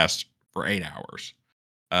etherealness lasts for 8 hours.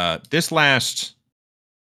 This lasts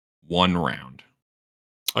 1 round.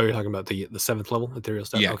 Oh, you're talking about the 7th level Ethereal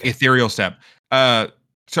Step? Yeah, okay. Ethereal Step.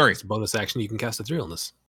 Sorry. It's a bonus action. You can cast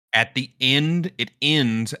Etherealness. At the end, it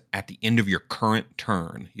ends at the end of your current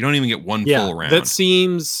turn. You don't even get one full round. That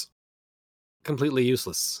seems completely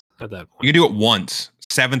useless at that point. You can do it once,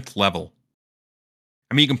 7th level.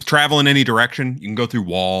 I mean, you can travel in any direction. You can go through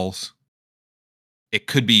walls. It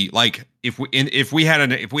could be like if we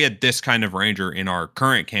had this kind of ranger in our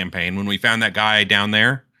current campaign, when we found that guy down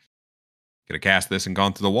there, could have cast this and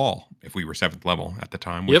gone through the wall if we were 7th level at the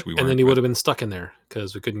time. Which we weren't, and then he would have been stuck in there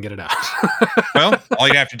because we couldn't get it out. Well, all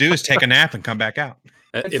you have to do is take a nap and come back out.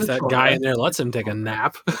 If that guy in there lets him take a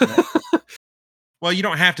nap. Well, you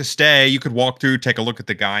don't have to stay. You could walk through, take a look at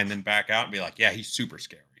the guy, and then back out and be like, yeah, he's super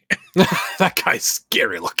scary. That guy's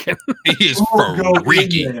scary looking. He is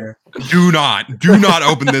freaky. Do not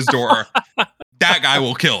open this door. That guy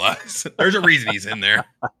will kill us. There's a reason he's in there.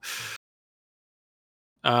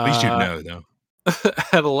 At least you'd know, though.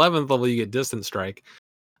 At 11th level, you get Distant Strike.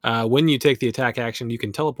 When you take the attack action, you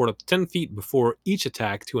can teleport up to 10 feet before each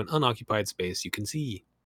attack to an unoccupied space you can see.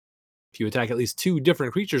 If you attack at least 2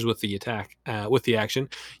 different creatures with the attack, with the action,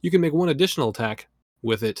 you can make 1 additional attack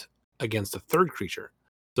with it against a 3rd creature.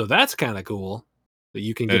 So that's kind of cool that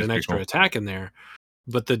you can get an extra attack in there.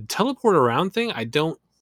 But the teleport around thing, I don't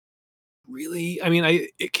really. I mean,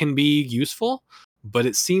 it can be useful, but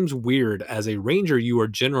it seems weird. As a ranger, you are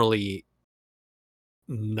generally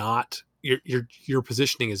not. Your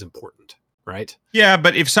positioning is important, right? Yeah,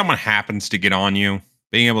 but if someone happens to get on you,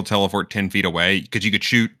 being able to teleport 10 feet away, because you could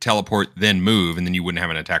shoot, teleport, then move, and then you wouldn't have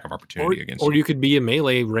an attack of opportunity against you. Or you could be a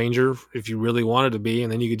melee ranger if you really wanted to be,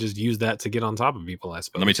 and then you could just use that to get on top of people, I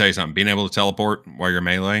suppose. Let me tell you something. Being able to teleport while you're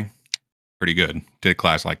melee, pretty good. Did a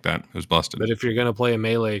class like that. It was busted. But if you're going to play a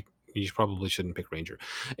melee, you probably shouldn't pick ranger.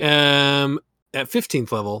 At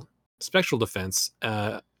 15th level, Spectral Defense,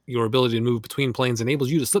 your ability to move between planes enables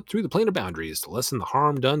you to slip through the planar boundaries to lessen the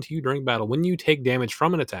harm done to you during battle. When you take damage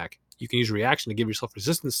from an attack, you can use a reaction to give yourself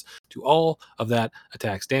resistance to all of that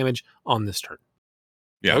attack's damage on this turn.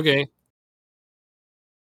 Yeah. Okay.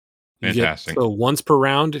 Fantastic. So once per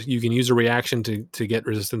round, you can use a reaction to get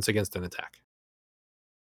resistance against an attack.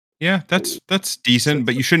 Yeah, that's decent,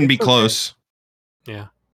 but you shouldn't be it's okay. close. Yeah,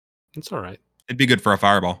 it's all right. It'd be good for a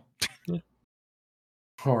fireball.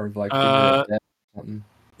 Or like Uh, figure out something.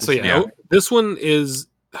 So yeah, this one is,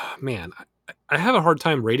 man, I have a hard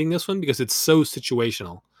time rating this one because it's so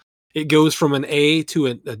situational. It goes from an A to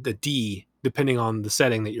a D depending on the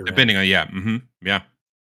setting that you're Depending in. on yeah.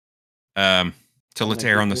 So let's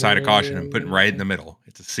err on the side of caution and put it right in the middle.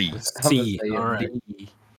 It's a C. I'm gonna C. say All a right. D.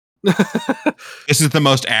 This is the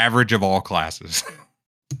most average of all classes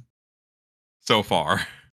so far.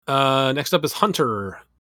 Next up is Hunter,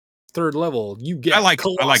 3rd level. You get I like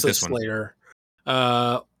Colossus this one. Slayer.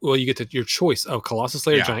 Well, you get your choice of Colossus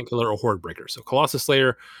Slayer, Yeah. Giant Killer, or Horde Breaker. So Colossus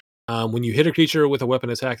Slayer, when you hit a creature with a weapon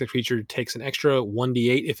attack, the creature takes an extra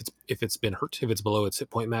 1d8 if it's been hurt, if it's below its hit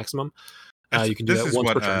point maximum. You can do that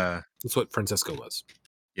once per turn. That's what Francesco was.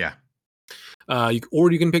 Yeah.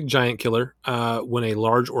 Or you can pick Giant Killer. When a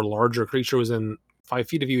large or larger creature within 5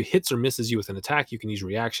 feet of you hits or misses you with an attack, you can use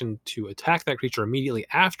reaction to attack that creature immediately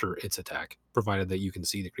after its attack, provided that you can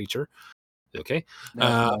see the creature. Okay.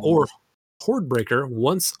 Or Horde Breaker,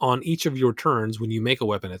 once on each of your turns, when you make a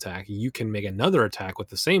weapon attack, you can make another attack with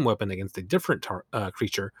the same weapon against a different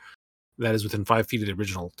creature that is within 5 feet of the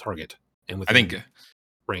original target and within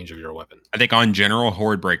range of your weapon. I think on general,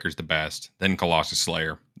 Horde Breaker's the best, then Colossus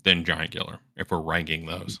Slayer, then Giant Killer, if we're ranking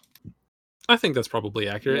those. I think that's probably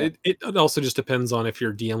accurate. Yeah. It also just depends on if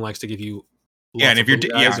your DM likes to give you and if you're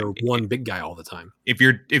guys or one big guy all the time. If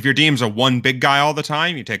your DM's a one big guy all the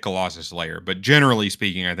time, you take Colossus Slayer. But generally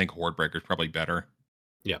speaking, I think Horde Breaker's probably better.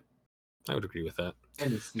 Yeah, I would agree with that.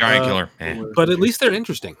 Giant Killer, but at least they're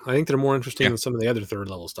interesting. I think they're more interesting than some of the other 3rd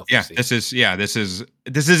level stuff. Yeah, this is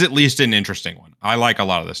at least an interesting one. I like a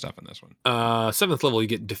lot of the stuff in this one. 7th level, you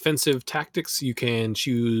get defensive tactics. You can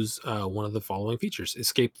choose one of the following features: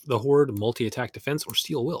 Escape the Horde, multi-attack defense, or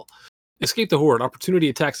Steel Will. Escape the Horde. Opportunity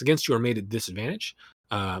attacks against you are made at disadvantage.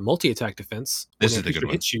 Multi-attack defense. This is the good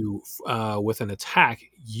one. Hits you with an attack,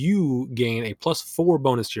 you gain a +4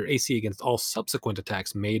 bonus to your AC against all subsequent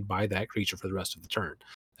attacks made by that creature for the rest of the turn.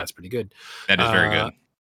 That's pretty good. That is very good.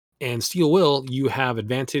 And Steel Will, you have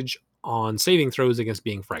advantage on saving throws against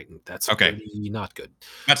being frightened. That's okay. Pretty not good.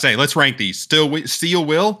 I'd say let's rank these. Steel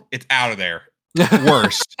Will, it's out of there.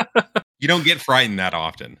 Worst. You don't get frightened that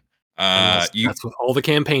often. That's what all the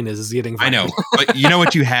campaign is getting frightened. I know, but you know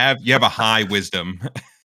what you have? You have a high wisdom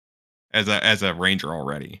as a ranger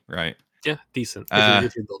already, right? Yeah, decent.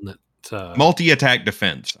 If you're building it. Multi-attack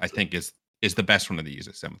defense, I think, is the best one of these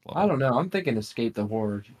at 7th level. I don't know. I'm thinking Escape the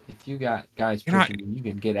Horde. If you got guys pushing you, you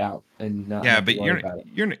can get out and not. Yeah, but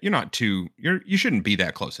you're not too. You shouldn't be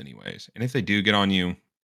that close anyways. And if they do get on you,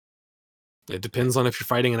 it depends on if you're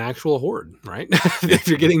fighting an actual horde, right? If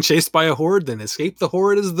you're getting chased by a horde, then Escape the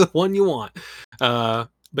Horde is the one you want. But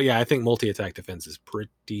yeah, I think multi-attack defense is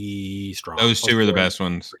pretty strong. Those two are the best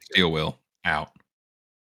ones. Steel Will out.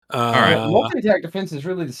 All right. Multi-attack defense is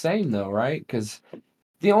really the same though, right? Because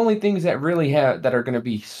the only things that really that are going to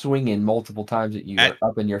be swinging multiple times at you are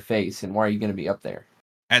up in your face, and why are you going to be up there?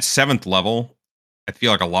 At 7th level, I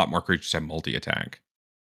feel like a lot more creatures have multi-attack.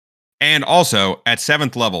 And also, at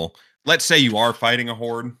 7th level, let's say you are fighting a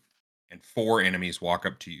horde and 4 enemies walk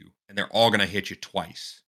up to you and they're all going to hit you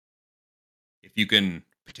twice. If you can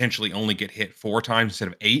potentially only get hit 4 times instead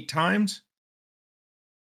of 8 times,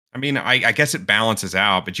 I mean, I guess it balances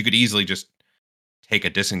out, but you could easily just take a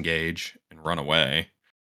disengage and run away.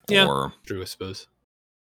 Yeah, or, true, I suppose.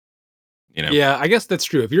 You know. Yeah, I guess that's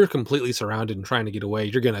true. If you're completely surrounded and trying to get away,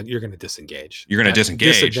 you're gonna disengage. You're gonna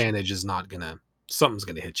disengage. Disadvantage is not something's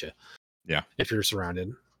gonna hit you. Yeah. If you're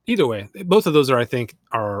surrounded. Either way, both of those are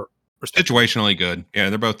situationally good. Yeah,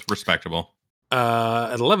 they're both respectable.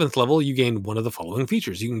 At 11th level, you gain one of the following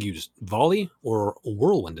features. You can use Volley or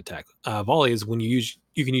Whirlwind attack. Volley is when you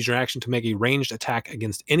can use your action to make a ranged attack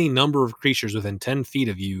against any number of creatures within 10 feet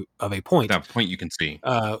of you of a point. That point you can see.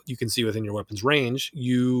 You can see within your weapon's range.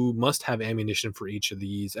 You must have ammunition for each of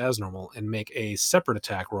these as normal and make a separate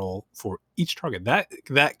attack roll for each target.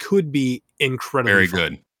 That could be incredibly very fun.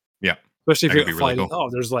 Good. Yeah. Especially if you're fighting, really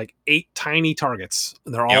cool. There's like 8 tiny targets.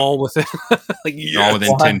 And they're all within they're all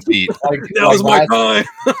within 10 feet. That was my time.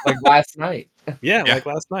 Like last night. Yeah, like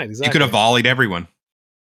last night. Exactly. You could have volleyed everyone.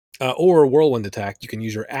 Or Whirlwind attack. You can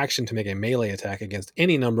use your action to make a melee attack against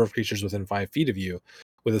any number of creatures within 5 feet of you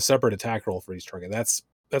with a separate attack roll for each target. That's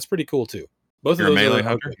pretty cool too. Both of those melee are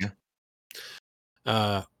hunter.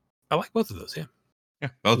 Yeah. I like both of those. Yeah. Yeah,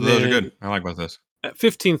 both of those are good. I like both of those. At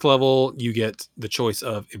 15th level, you get the choice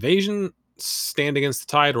of evasion, stand against the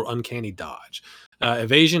tide, or uncanny dodge.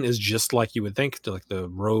 Evasion is just like you would think, to like the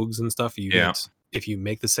rogues and stuff. You get If you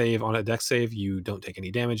make the save on a dex save, you don't take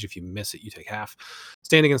any damage. If you miss it, you take half.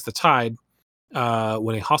 Stand Against the Tide.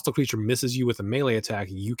 When a hostile creature misses you with a melee attack,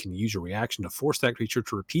 you can use your reaction to force that creature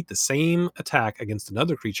to repeat the same attack against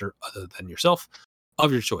another creature other than yourself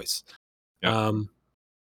of your choice. Yeah.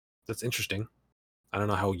 That's interesting. I don't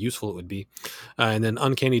know how useful it would be. And then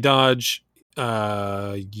Uncanny Dodge,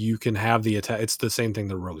 you can have the attack. It's the same thing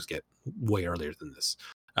the rogues get way earlier than this.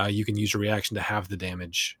 You can use your reaction to have the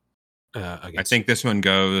damage against I think this one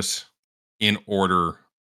goes in order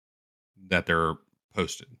that they're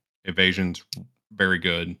posted. Evasion's very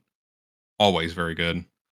good. Always very good.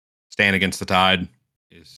 Stand Against the Tide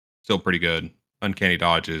is still pretty good. Uncanny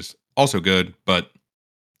Dodge is also good, but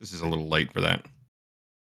this is a little late for that.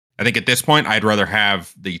 I think at this point, I'd rather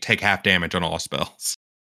have the take half damage on all spells.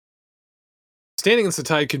 Stand Against the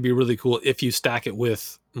Tide could be really cool if you stack it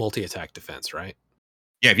with multi-attack defense, right?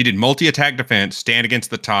 Yeah, if you did multi-attack defense, Stand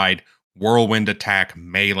Against the Tide, Whirlwind Attack,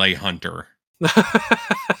 Melee Hunter.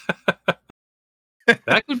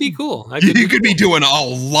 That could be cool. You could be doing a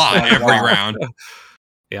lot every round.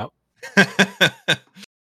 Yep.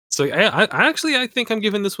 So I think I'm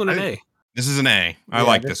giving this one an A. This is an A. I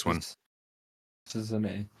like this one. This is an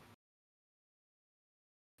A.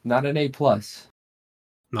 Not an A plus.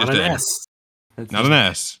 Not Just an A. S. Not an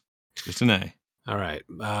S. Just an A. All right.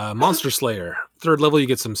 Monster Slayer. 3rd level, you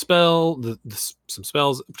get some spells.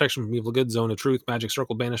 Protection from evil good, Zone of Truth, Magic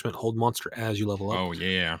Circle, Banishment, hold monster as you level up. Oh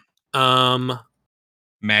yeah.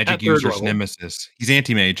 Magic Magic user's nemesis. He's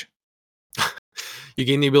anti-mage. You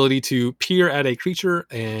gain the ability to peer at a creature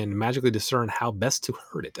and magically discern how best to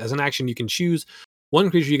hurt it. As an action, you can choose one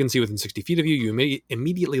creature you can see within 60 feet of you. You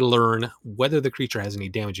immediately learn whether the creature has any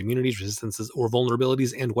damage, immunities, resistances, or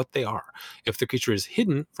vulnerabilities, and what they are. If the creature is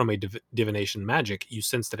hidden from a divination magic, you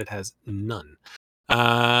sense that it has none.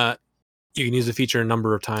 You can use the feature a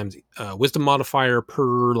number of times. Wisdom modifier per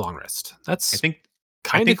long rest. That's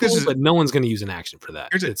kind of cool, but no one's going to use an action for that.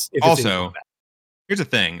 Here's the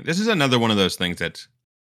thing. This is another one of those things that's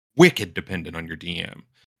wicked dependent on your DM.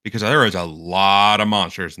 Because there is a lot of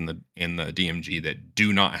monsters in the DMG that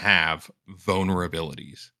do not have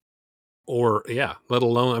vulnerabilities. Or let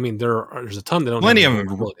alone, I mean, there's a ton that don't have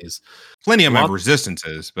vulnerabilities. Plenty of them have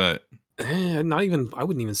resistances, but not even. I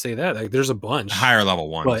wouldn't even say that. Like, there's a bunch higher level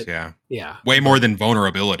ones, but, yeah, way more than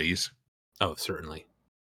vulnerabilities. Oh, certainly.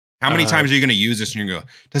 How many times are you going to use this and you go,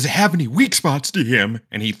 does it have any weak spots to him?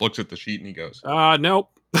 And he looks at the sheet and he goes, nope.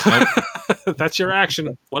 That's your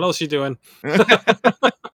action. What else you doing?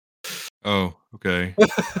 Oh, okay.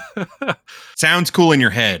 Sounds cool in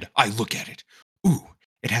your head. I look at it. Ooh,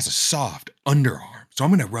 it has a soft underarm. So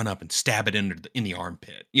I'm going to run up and stab it in the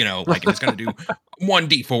armpit. You know, like it's going to do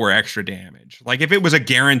 1d4 extra damage. Like if it was a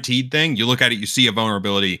guaranteed thing, you look at it, you see a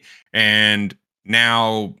vulnerability, and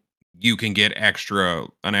now you can get an extra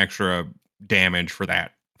damage for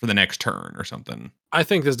that for the next turn or something. I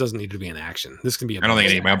think this doesn't need to be an action. This can be I don't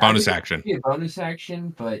think it needs to be a bonus action. It can be a bonus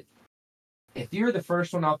action, but if you're the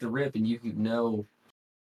first one off the rip and you could know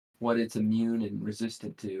what it's immune and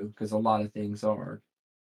resistant to, because a lot of things are.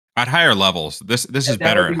 At higher levels, this is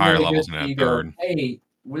better at higher levels than at third. Hey,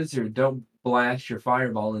 wizard, don't blast your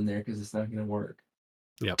fireball in there because it's not going to work.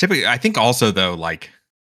 Yeah. Typically, I think also though, like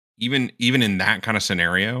even in that kind of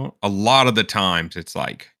scenario, a lot of the times it's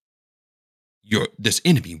like this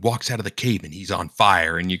enemy walks out of the cave and he's on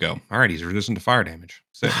fire, and you go, all right, he's resistant to fire damage.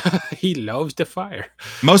 So he loves the fire.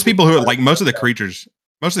 Most people who like most of the creatures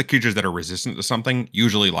that are resistant to something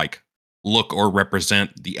usually like look or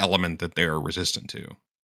represent the element that they're resistant to.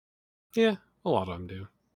 Yeah, a lot of them do.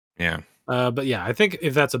 Yeah. But yeah, I think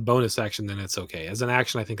if that's a bonus action, then it's okay. As an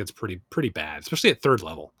action, I think it's pretty bad, especially at 3rd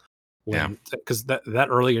level. Because that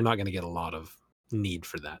early, you're not going to get a lot of need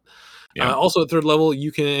for that. Yeah. Also at 3rd level,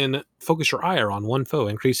 you can focus your ire on one foe,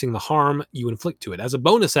 increasing the harm you inflict to it. As a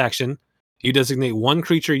bonus action, you designate one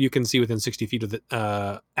creature you can see within 60 feet of it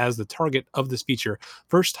as the target of this feature.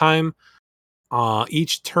 First time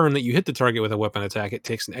each turn that you hit the target with a weapon attack, it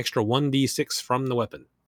takes an extra 1d6 from the weapon.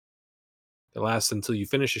 It lasts until you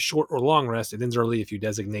finish a short or long rest. It ends early if you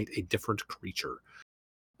designate a different creature.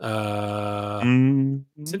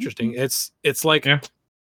 It's interesting. It's like I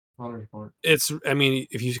mean,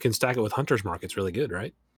 if you can stack it with Hunter's Mark, it's really good,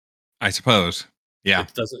 right? I suppose. Yeah.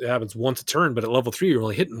 It happens once a turn, but at level 3, you're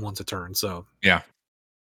only hitting once a turn. So yeah.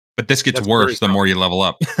 But this gets worse the more you level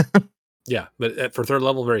up. Yeah, but for 3rd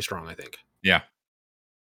level, very strong, I think. Yeah.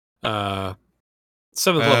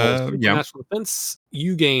 7th level, supernatural defense.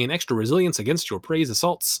 You gain extra resilience against your prey's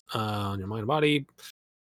assaults on your mind and body.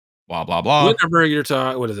 Blah blah blah.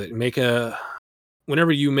 Whenever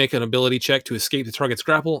whenever you make an ability check to escape the target's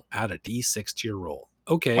grapple, add a d6 to your roll.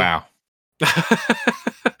 Okay. Wow.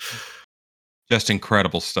 Just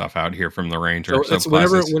incredible stuff out here from the Ranger. So it's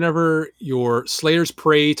whenever your Slayer's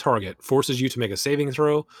Prey target forces you to make a saving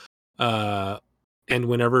throw, and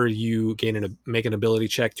whenever you make an ability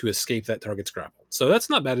check to escape that target's grapple. So that's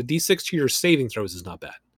not bad. A D6 to your saving throws is not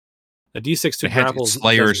bad. A D6 to grapples.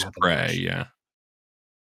 Slayer's Prey, yeah.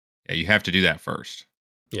 Yeah, you have to do that first.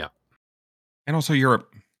 Yeah. And also you're a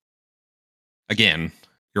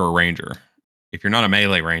Ranger. If you're not a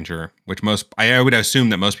melee Ranger, which I would assume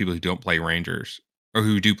that most people who don't play Rangers or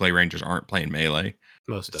who do play Rangers aren't playing melee.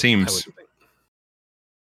 Most seems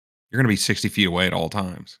you're going to be 60 feet away at all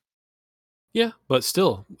times. Yeah, but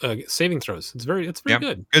still, saving throws. It's very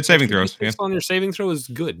good. Good saving throws. Yeah. On your saving throw is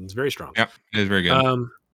good. It's very strong. Yep, it is very good.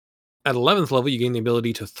 At 11th level, you gain the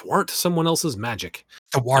ability to thwart someone else's magic.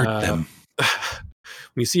 Thwart them.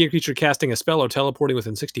 When you see a creature casting a spell or teleporting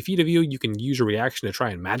within 60 feet of you, you can use your reaction to try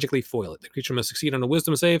and magically foil it. The creature must succeed on a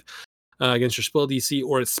wisdom save against your spell DC,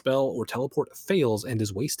 or its spell or teleport fails and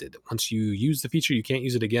is wasted. Once you use the feature, you can't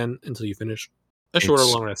use it again until you finish a short or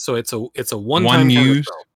long rest. So it's a one-time use.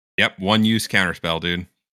 Yep, one use counterspell, dude.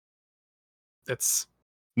 That's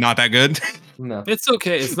not that good. No, it's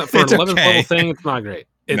okay. It's not for an 11th level thing. It's not great.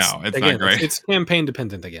 It's not great. It's campaign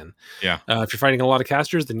dependent again. Yeah. If you're fighting a lot of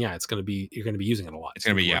casters, then yeah, you're going to be using it a lot. It's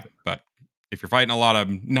going to be but if you're fighting a lot of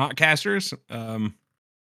not casters,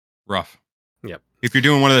 rough. Yep. If you're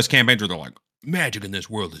doing one of those campaigns where they're like, magic in this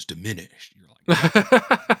world is diminished, you're like,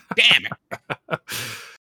 damn it.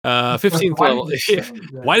 15th level.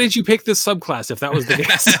 Why did you pick this subclass if that was the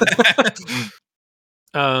case?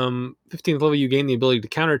 15th level, you gain the ability to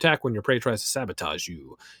counterattack when your prey tries to sabotage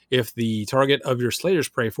you. If the target of your Slayer's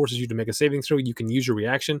Prey forces you to make a saving throw, you can use your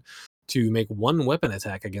reaction to make one weapon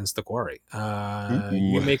attack against the quarry.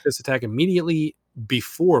 You make this attack immediately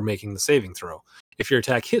before making the saving throw. If your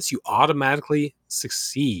attack hits, you automatically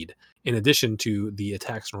succeed in addition to the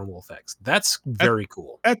attack's normal effects. That's very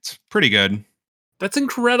cool. That's pretty good. That's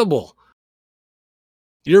incredible.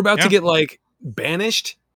 You're about to get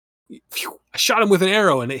banished. Phew, I shot him with an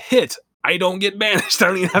arrow and it hit. I don't get banished. I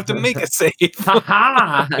don't even have to make a save.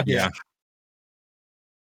 Yeah.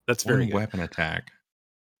 That's very good. Weapon attack.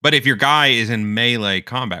 But if your guy is in melee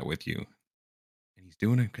combat with you and he's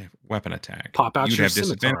doing a weapon attack, pop out your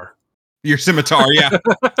scimitar. Your scimitar, yeah.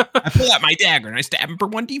 I pull out my dagger and I stab him for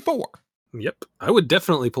 1d4. Yep. I would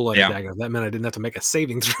definitely pull out a dagger. That meant I didn't have to make a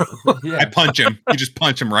saving throw. I punch him. You just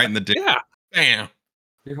punch him right in the dick. Yeah. Bam.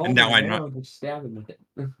 And now I know. Just stab him with it.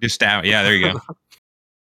 Just stab. Yeah, there you go.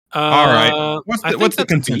 All right. What's the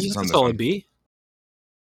consensus on this solid one? B.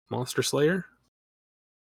 Monster Slayer.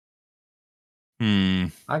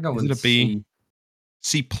 I go with a B.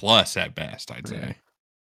 C plus at best, I'd say.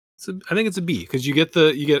 I think it's a B because you get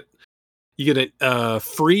a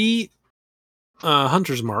free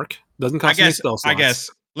hunter's mark. Doesn't cost any spell slots. I guess.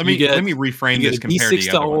 Let me reframe this compared to the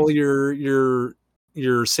other all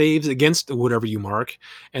your saves against whatever you mark,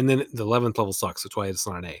 and then the 11th level sucks. That's why it's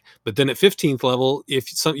not an A. But then at 15th level,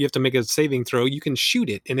 if you have to make a saving throw, you can shoot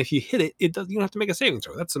it, and if you hit it, you don't have to make a saving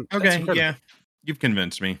throw. That's incredible. Yeah, you've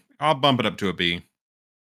convinced me. I'll bump it up to a B.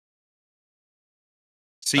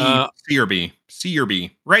 C or B. C or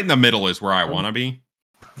B. Right in the middle is where I want to be.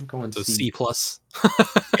 I'm going to C plus.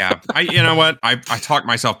 Yeah, you know what? I talked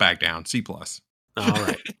myself back down. C plus. All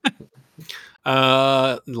right.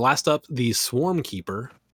 Last up, the Swarm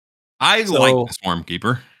Keeper. I like the Swarm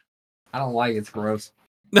Keeper. I don't like it. It's gross.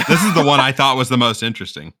 This is the one I thought was the most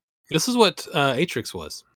interesting. This is what Atrix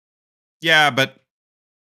was. Yeah, but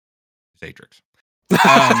it's Atrix.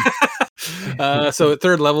 So at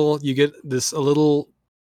 3rd level, you get a little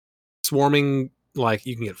swarming. Like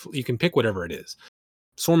you can pick whatever it is.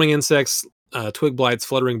 Swarming insects, twig blights,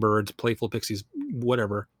 fluttering birds, playful pixies,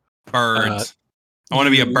 whatever. Birds. I want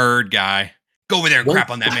to be a bird guy. Go over there and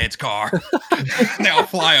crap on that man's car. They all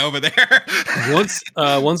fly over there. Once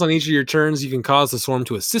on each of your turns, you can cause the swarm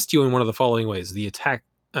to assist you in one of the following ways. The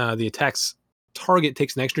attack's target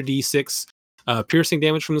takes an extra D6 piercing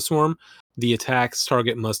damage from the swarm. The attack's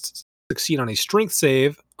target must succeed on a strength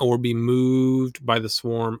save or be moved by the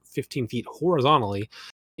swarm 15 feet horizontally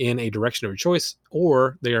in a direction of your choice,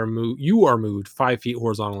 or you are moved 5 feet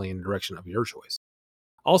horizontally in a direction of your choice.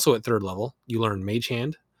 Also at 3rd level, you learn Mage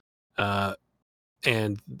Hand.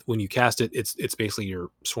 And when you cast it, it's basically your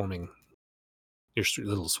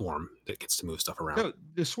little swarm that gets to move stuff around. So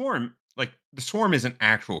the swarm isn't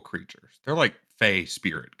actual creatures. They're like fey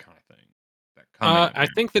spirit kind of thing. I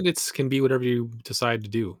think that it can be whatever you decide to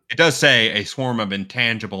do. It does say a swarm of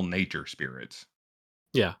intangible nature spirits.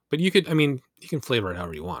 Yeah, but you can flavor it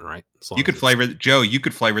however you want, right? You could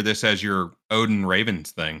flavor this as your Odin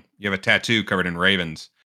Ravens thing. You have a tattoo covered in ravens.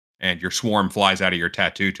 and your swarm flies out of your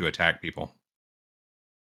tattoo to attack people.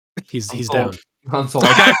 He's sold. down. I'm sold.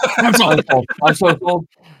 Okay, I'm sold. I'm so sold.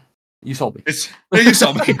 You sold me. You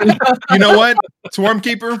sold me. You know what? Swarm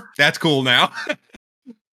Keeper, that's cool now.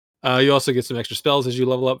 You also get some extra spells as you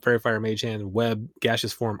level up: Fairy Fire, Mage Hand, Web,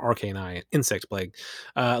 Gaseous Form, Arcane Eye, Insect Plague.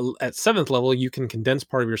 At 7th level, you can condense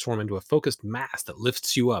part of your swarm into a focused mass that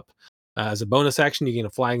lifts you up. As a bonus action, you gain a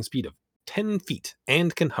flying speed of 10 feet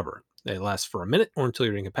and can hover. It lasts for a minute or until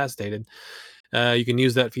you're incapacitated. You can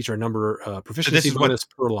use that feature a number proficiency bonus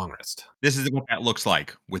per long rest. This is what that looks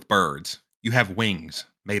like with birds. You have wings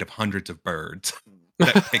made of hundreds of birds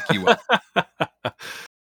that pick you up.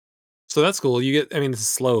 So that's cool. You get, I mean, it's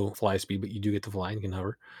slow fly speed, but you do get to fly and can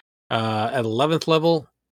hover. At 11th level,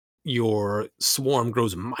 your swarm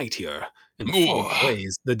grows mightier in the following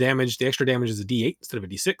ways. The extra damage is a D8 instead of a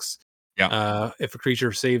D6. Yeah. If a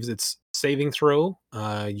creature saves its saving throw,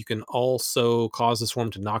 you can also cause the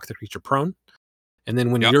swarm to knock the creature prone. And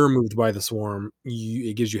then when you're moved by the swarm,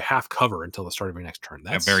 it gives you half cover until the start of your next turn.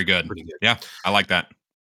 That's very good. Pretty good. Yeah, I like that.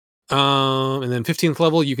 And then 15th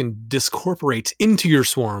level, you can discorporate into your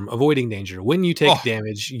swarm, avoiding danger. When you take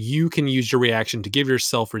damage, you can use your reaction to give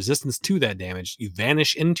yourself resistance to that damage. You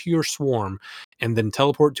vanish into your swarm and then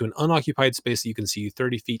teleport to an unoccupied space that you can see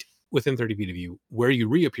within 30 feet of you, where you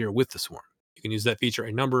reappear with the swarm. You can use that feature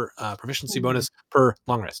a number proficiency bonus per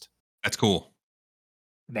long rest. That's cool.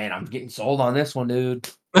 Man, I'm getting sold on this one, dude.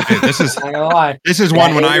 Dude, this is not gonna lie. This is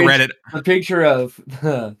one when I read it. The picture of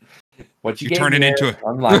what you turn it into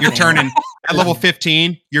you're turning at level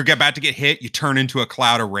 15, you're about to get hit, you turn into a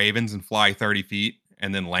cloud of ravens and fly 30 feet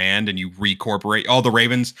and then land, and you recorporate. All the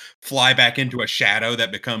ravens fly back into a shadow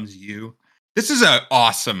that becomes you. This is an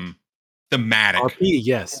awesome thematic. RP,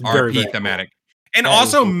 yes. RP very, very thematic. Cool. And that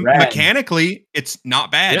also mechanically, it's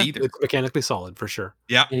not bad either. It's mechanically solid for sure.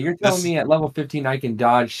 Yeah. You're telling me at level 15 I can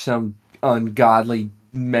dodge some ungodly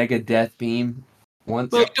mega death beam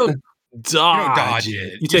once? Well, you don't dodge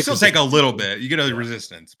it. You still take a little bit. You get a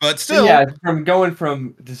resistance, but still. Yeah, from going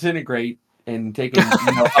from disintegrate and taking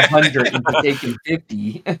 100 into taking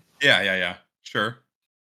 50. Yeah. Sure.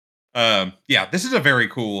 Yeah, this is a very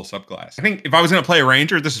cool subclass. I think if I was going to play a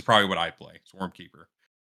ranger, this is probably what I'd play. Swarm Keeper.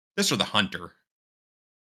 This or the hunter.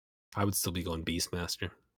 I would still be going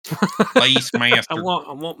Beastmaster. Beastmaster.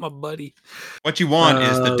 I want my buddy. What you want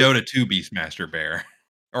is the Dota 2 Beastmaster bear.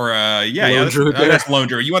 Or that's Lone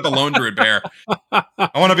Druid. You want the Lone Druid bear. I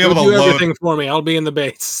want to be able to load everything for me. I'll be in the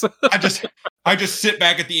base. I just sit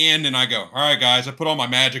back at the end and I go, all right, guys, I put all my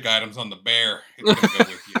magic items on the bear. It's gonna go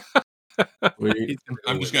with you.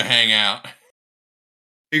 I'm just gonna hang out.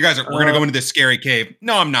 You guys we're gonna go into this scary cave.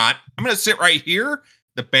 No, I'm not. I'm gonna sit right here.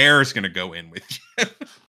 The bear is gonna go in with you.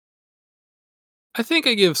 I think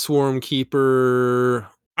I give Swarm Keeper.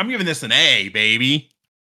 I'm giving this an A, baby.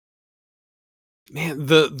 Man,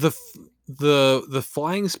 the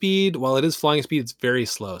flying speed, while it is flying speed, it's very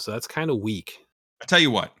slow, so that's kind of weak. I tell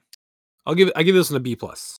you what, I give this one a B+.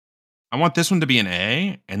 I want this one to be an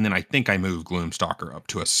A, and then I think I move Gloomstalker up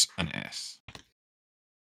to an S.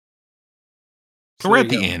 So we're at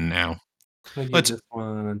the end now. Let's give this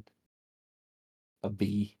one a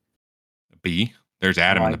B. A B. There's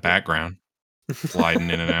Adam in the background, sliding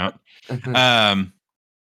in and out.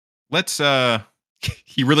 Let's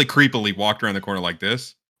he really creepily walked around the corner like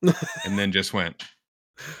this, and then just went.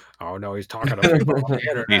 Oh no, he's talking to people.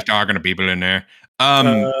 He's talking to people in there.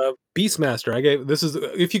 Beastmaster. I gave this is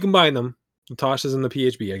if you combine them. Tasha's in the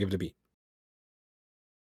PHB. I give it a B.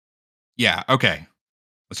 Yeah. Okay.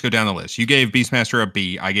 Let's go down the list. You gave Beastmaster a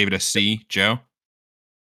B. I gave it a C. Joe.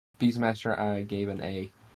 Beastmaster, I gave an A. You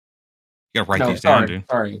gotta write these down, dude.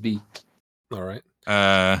 Sorry, a B. All right.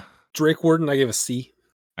 Drake Warden, I gave a C.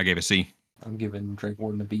 I gave a C. I'm giving Drake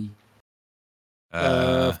Warden a B.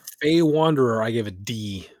 Fey Wanderer, I gave a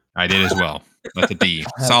D. I did as well. That's a D.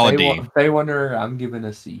 Solid D. Fey Wanderer, I'm giving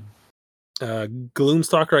a C.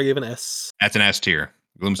 Gloomstalker, I gave an S. That's an S tier.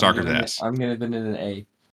 Gloomstalker's S. I'm giving it an A.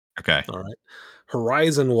 Okay. All right.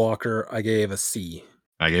 Horizon Walker, I gave a C.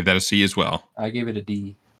 I gave that a C as well. I gave it a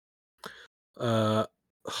D.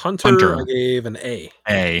 Hunter, I gave an A.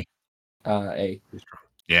 A. A.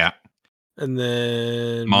 Yeah. And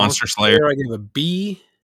then Monster Slayer, I gave a B.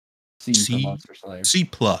 C for Monster Slayer. C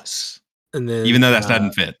plus. And then even though that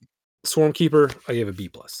doesn't fit. Swarm Keeper, I gave a B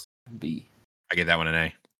plus. B. I gave that one an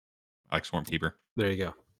A. I like Swarm Keeper. There you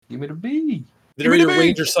go. Give me the B. There are your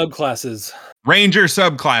Ranger subclasses. Ranger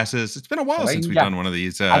subclasses. It's been a while since we've done one of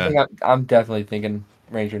these. I think I'm definitely thinking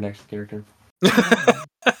Ranger next character.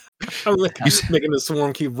 I'm making the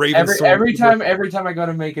Swarm Keeper. Raven every time I go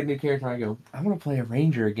to make a new character, I go, I want to play a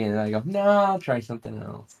Ranger again. And I go, no, I'll try something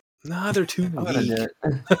else. Nah, they're too I'm gonna do weak. it.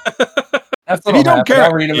 That's what If you don't happen. care-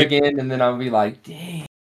 I'll read them again, and then I'll be like, "Dang,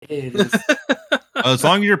 it is." As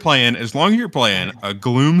long as you're playing a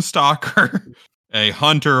Gloomstalker, a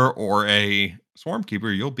Hunter, or a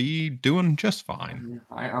Swarmkeeper, you'll be doing just fine.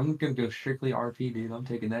 I'm gonna go strictly RP, dude. I'm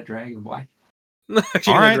taking that dragon. Why?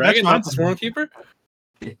 Actually, All right, dragon, that's not the Swarmkeeper.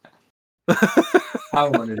 Yeah. I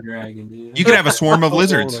want a dragon, dude. You could have a swarm of I want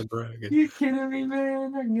lizards. a dragon. You kidding me,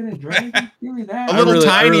 man? I can get a dragon. Give me that. A little I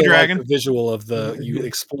tiny really dragon. Like the visual of you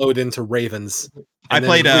explode into ravens. I And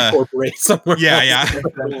played then reincorporate somewhere. yeah, else. yeah.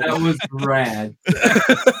 That was rad.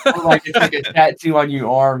 Like it's like a tattoo on your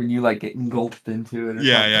arm, and you like get engulfed into it. Or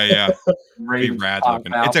Yeah. Be Ravens rad pop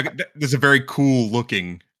looking. out. It's a very cool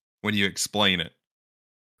looking when you explain it.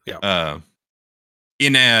 Yeah.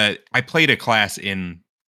 I played a class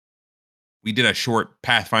we did a short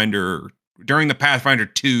Pathfinder during the Pathfinder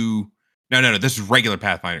 2. No, this is regular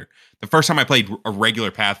Pathfinder. The first time I played a regular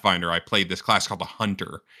Pathfinder, I played this class called the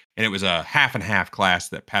Hunter, and it was a half and half class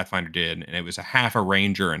that Pathfinder did, and it was a half a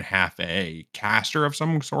ranger and half a caster of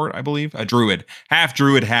some sort, I believe, a druid,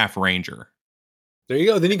 half ranger. There you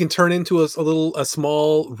go. Then you can turn into a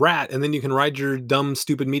small rat, and then you can ride your dumb,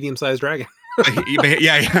 stupid, medium-sized dragon.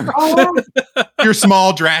 Yeah. You're a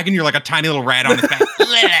small dragon. You're like a tiny little rat on his back.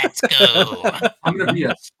 Let's go. I'm gonna be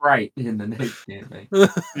a sprite in the next campaign.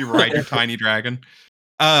 You ride your tiny dragon.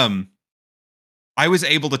 I was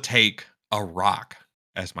able to take a rock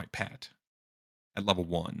as my pet at level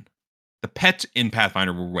 1. The pets in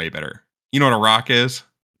Pathfinder were way better. You know what a rock is?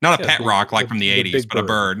 Not a pet rock like from the 80s, but a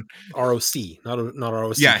bird. ROC, not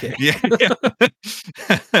ROC. Yeah.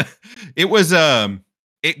 It was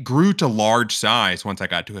it grew to large size once I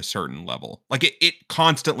got to a certain level. Like it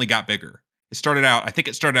constantly got bigger. I think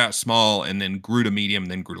it started out small and then grew to medium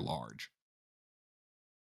and then grew to large.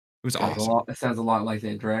 It was awesome. It sounds a lot like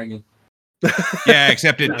that dragon. Yeah,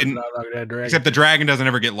 except it didn't. Except the dragon doesn't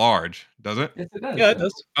ever get large, does it? Yes, it does. Yeah, it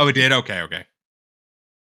does. Oh, it did? Okay.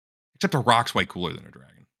 Except a rock's way cooler than a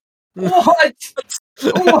dragon. What?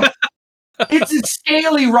 It's a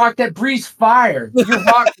scaly rock that breathes fire. Your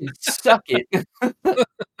rock can suck it.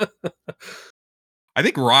 I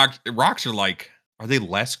think rocks are they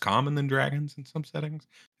less common than dragons in some settings?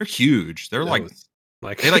 They're huge. They're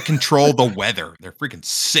they control the weather. They're freaking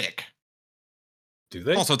sick. Do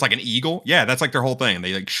they? Also, it's like an eagle. Yeah, that's like their whole thing.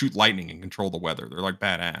 They like shoot lightning and control the weather. They're like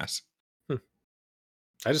badass.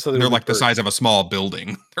 I just thought they're like the size of a small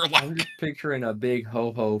building. They're like I'm just picturing a big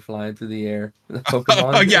ho-ho flying through the air. The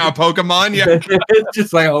Pokemon. Oh yeah, a Pokemon. Yeah, it's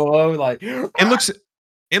just like ho-ho. Like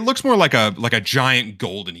it looks more like a giant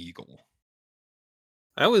golden eagle.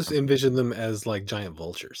 I always envision them as like giant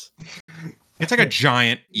vultures. It's like a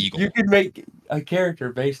giant eagle. You could make a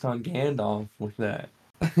character based on Gandalf with that.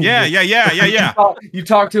 Yeah. You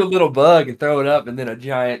talk to a little bug and throw it up, and then a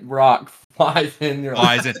giant rock flies in.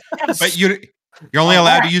 Yes! But you're only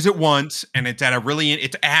allowed to use it once, and it's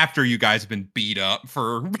it's after you guys have been beat up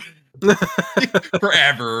for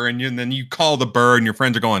forever, and then you call the bird, and your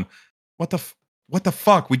friends are going, "What the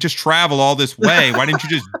fuck? We just traveled all this way. Why didn't you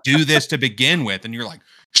just do this to begin with?" And you're like,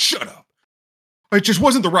 "Shut up! It just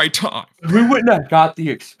wasn't the right time. We wouldn't have got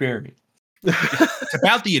the experience." It's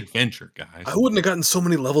about the adventure, guys. I wouldn't have gotten so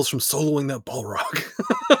many levels from soloing that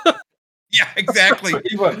Balrog. Yeah, exactly.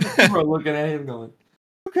 You were looking at him going,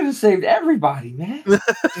 "You could have saved everybody, man."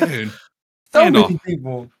 Dude, so Gandalf, many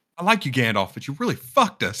people. I like you, Gandalf, but you really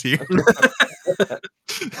fucked us here.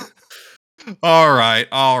 All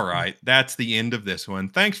right. That's the end of this one.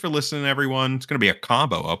 Thanks for listening, everyone. It's going to be a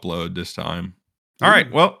combo upload this time. All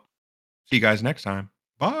right. Well, see you guys next time.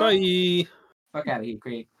 Bye. Bye. Fuck out of here,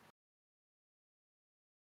 Craig.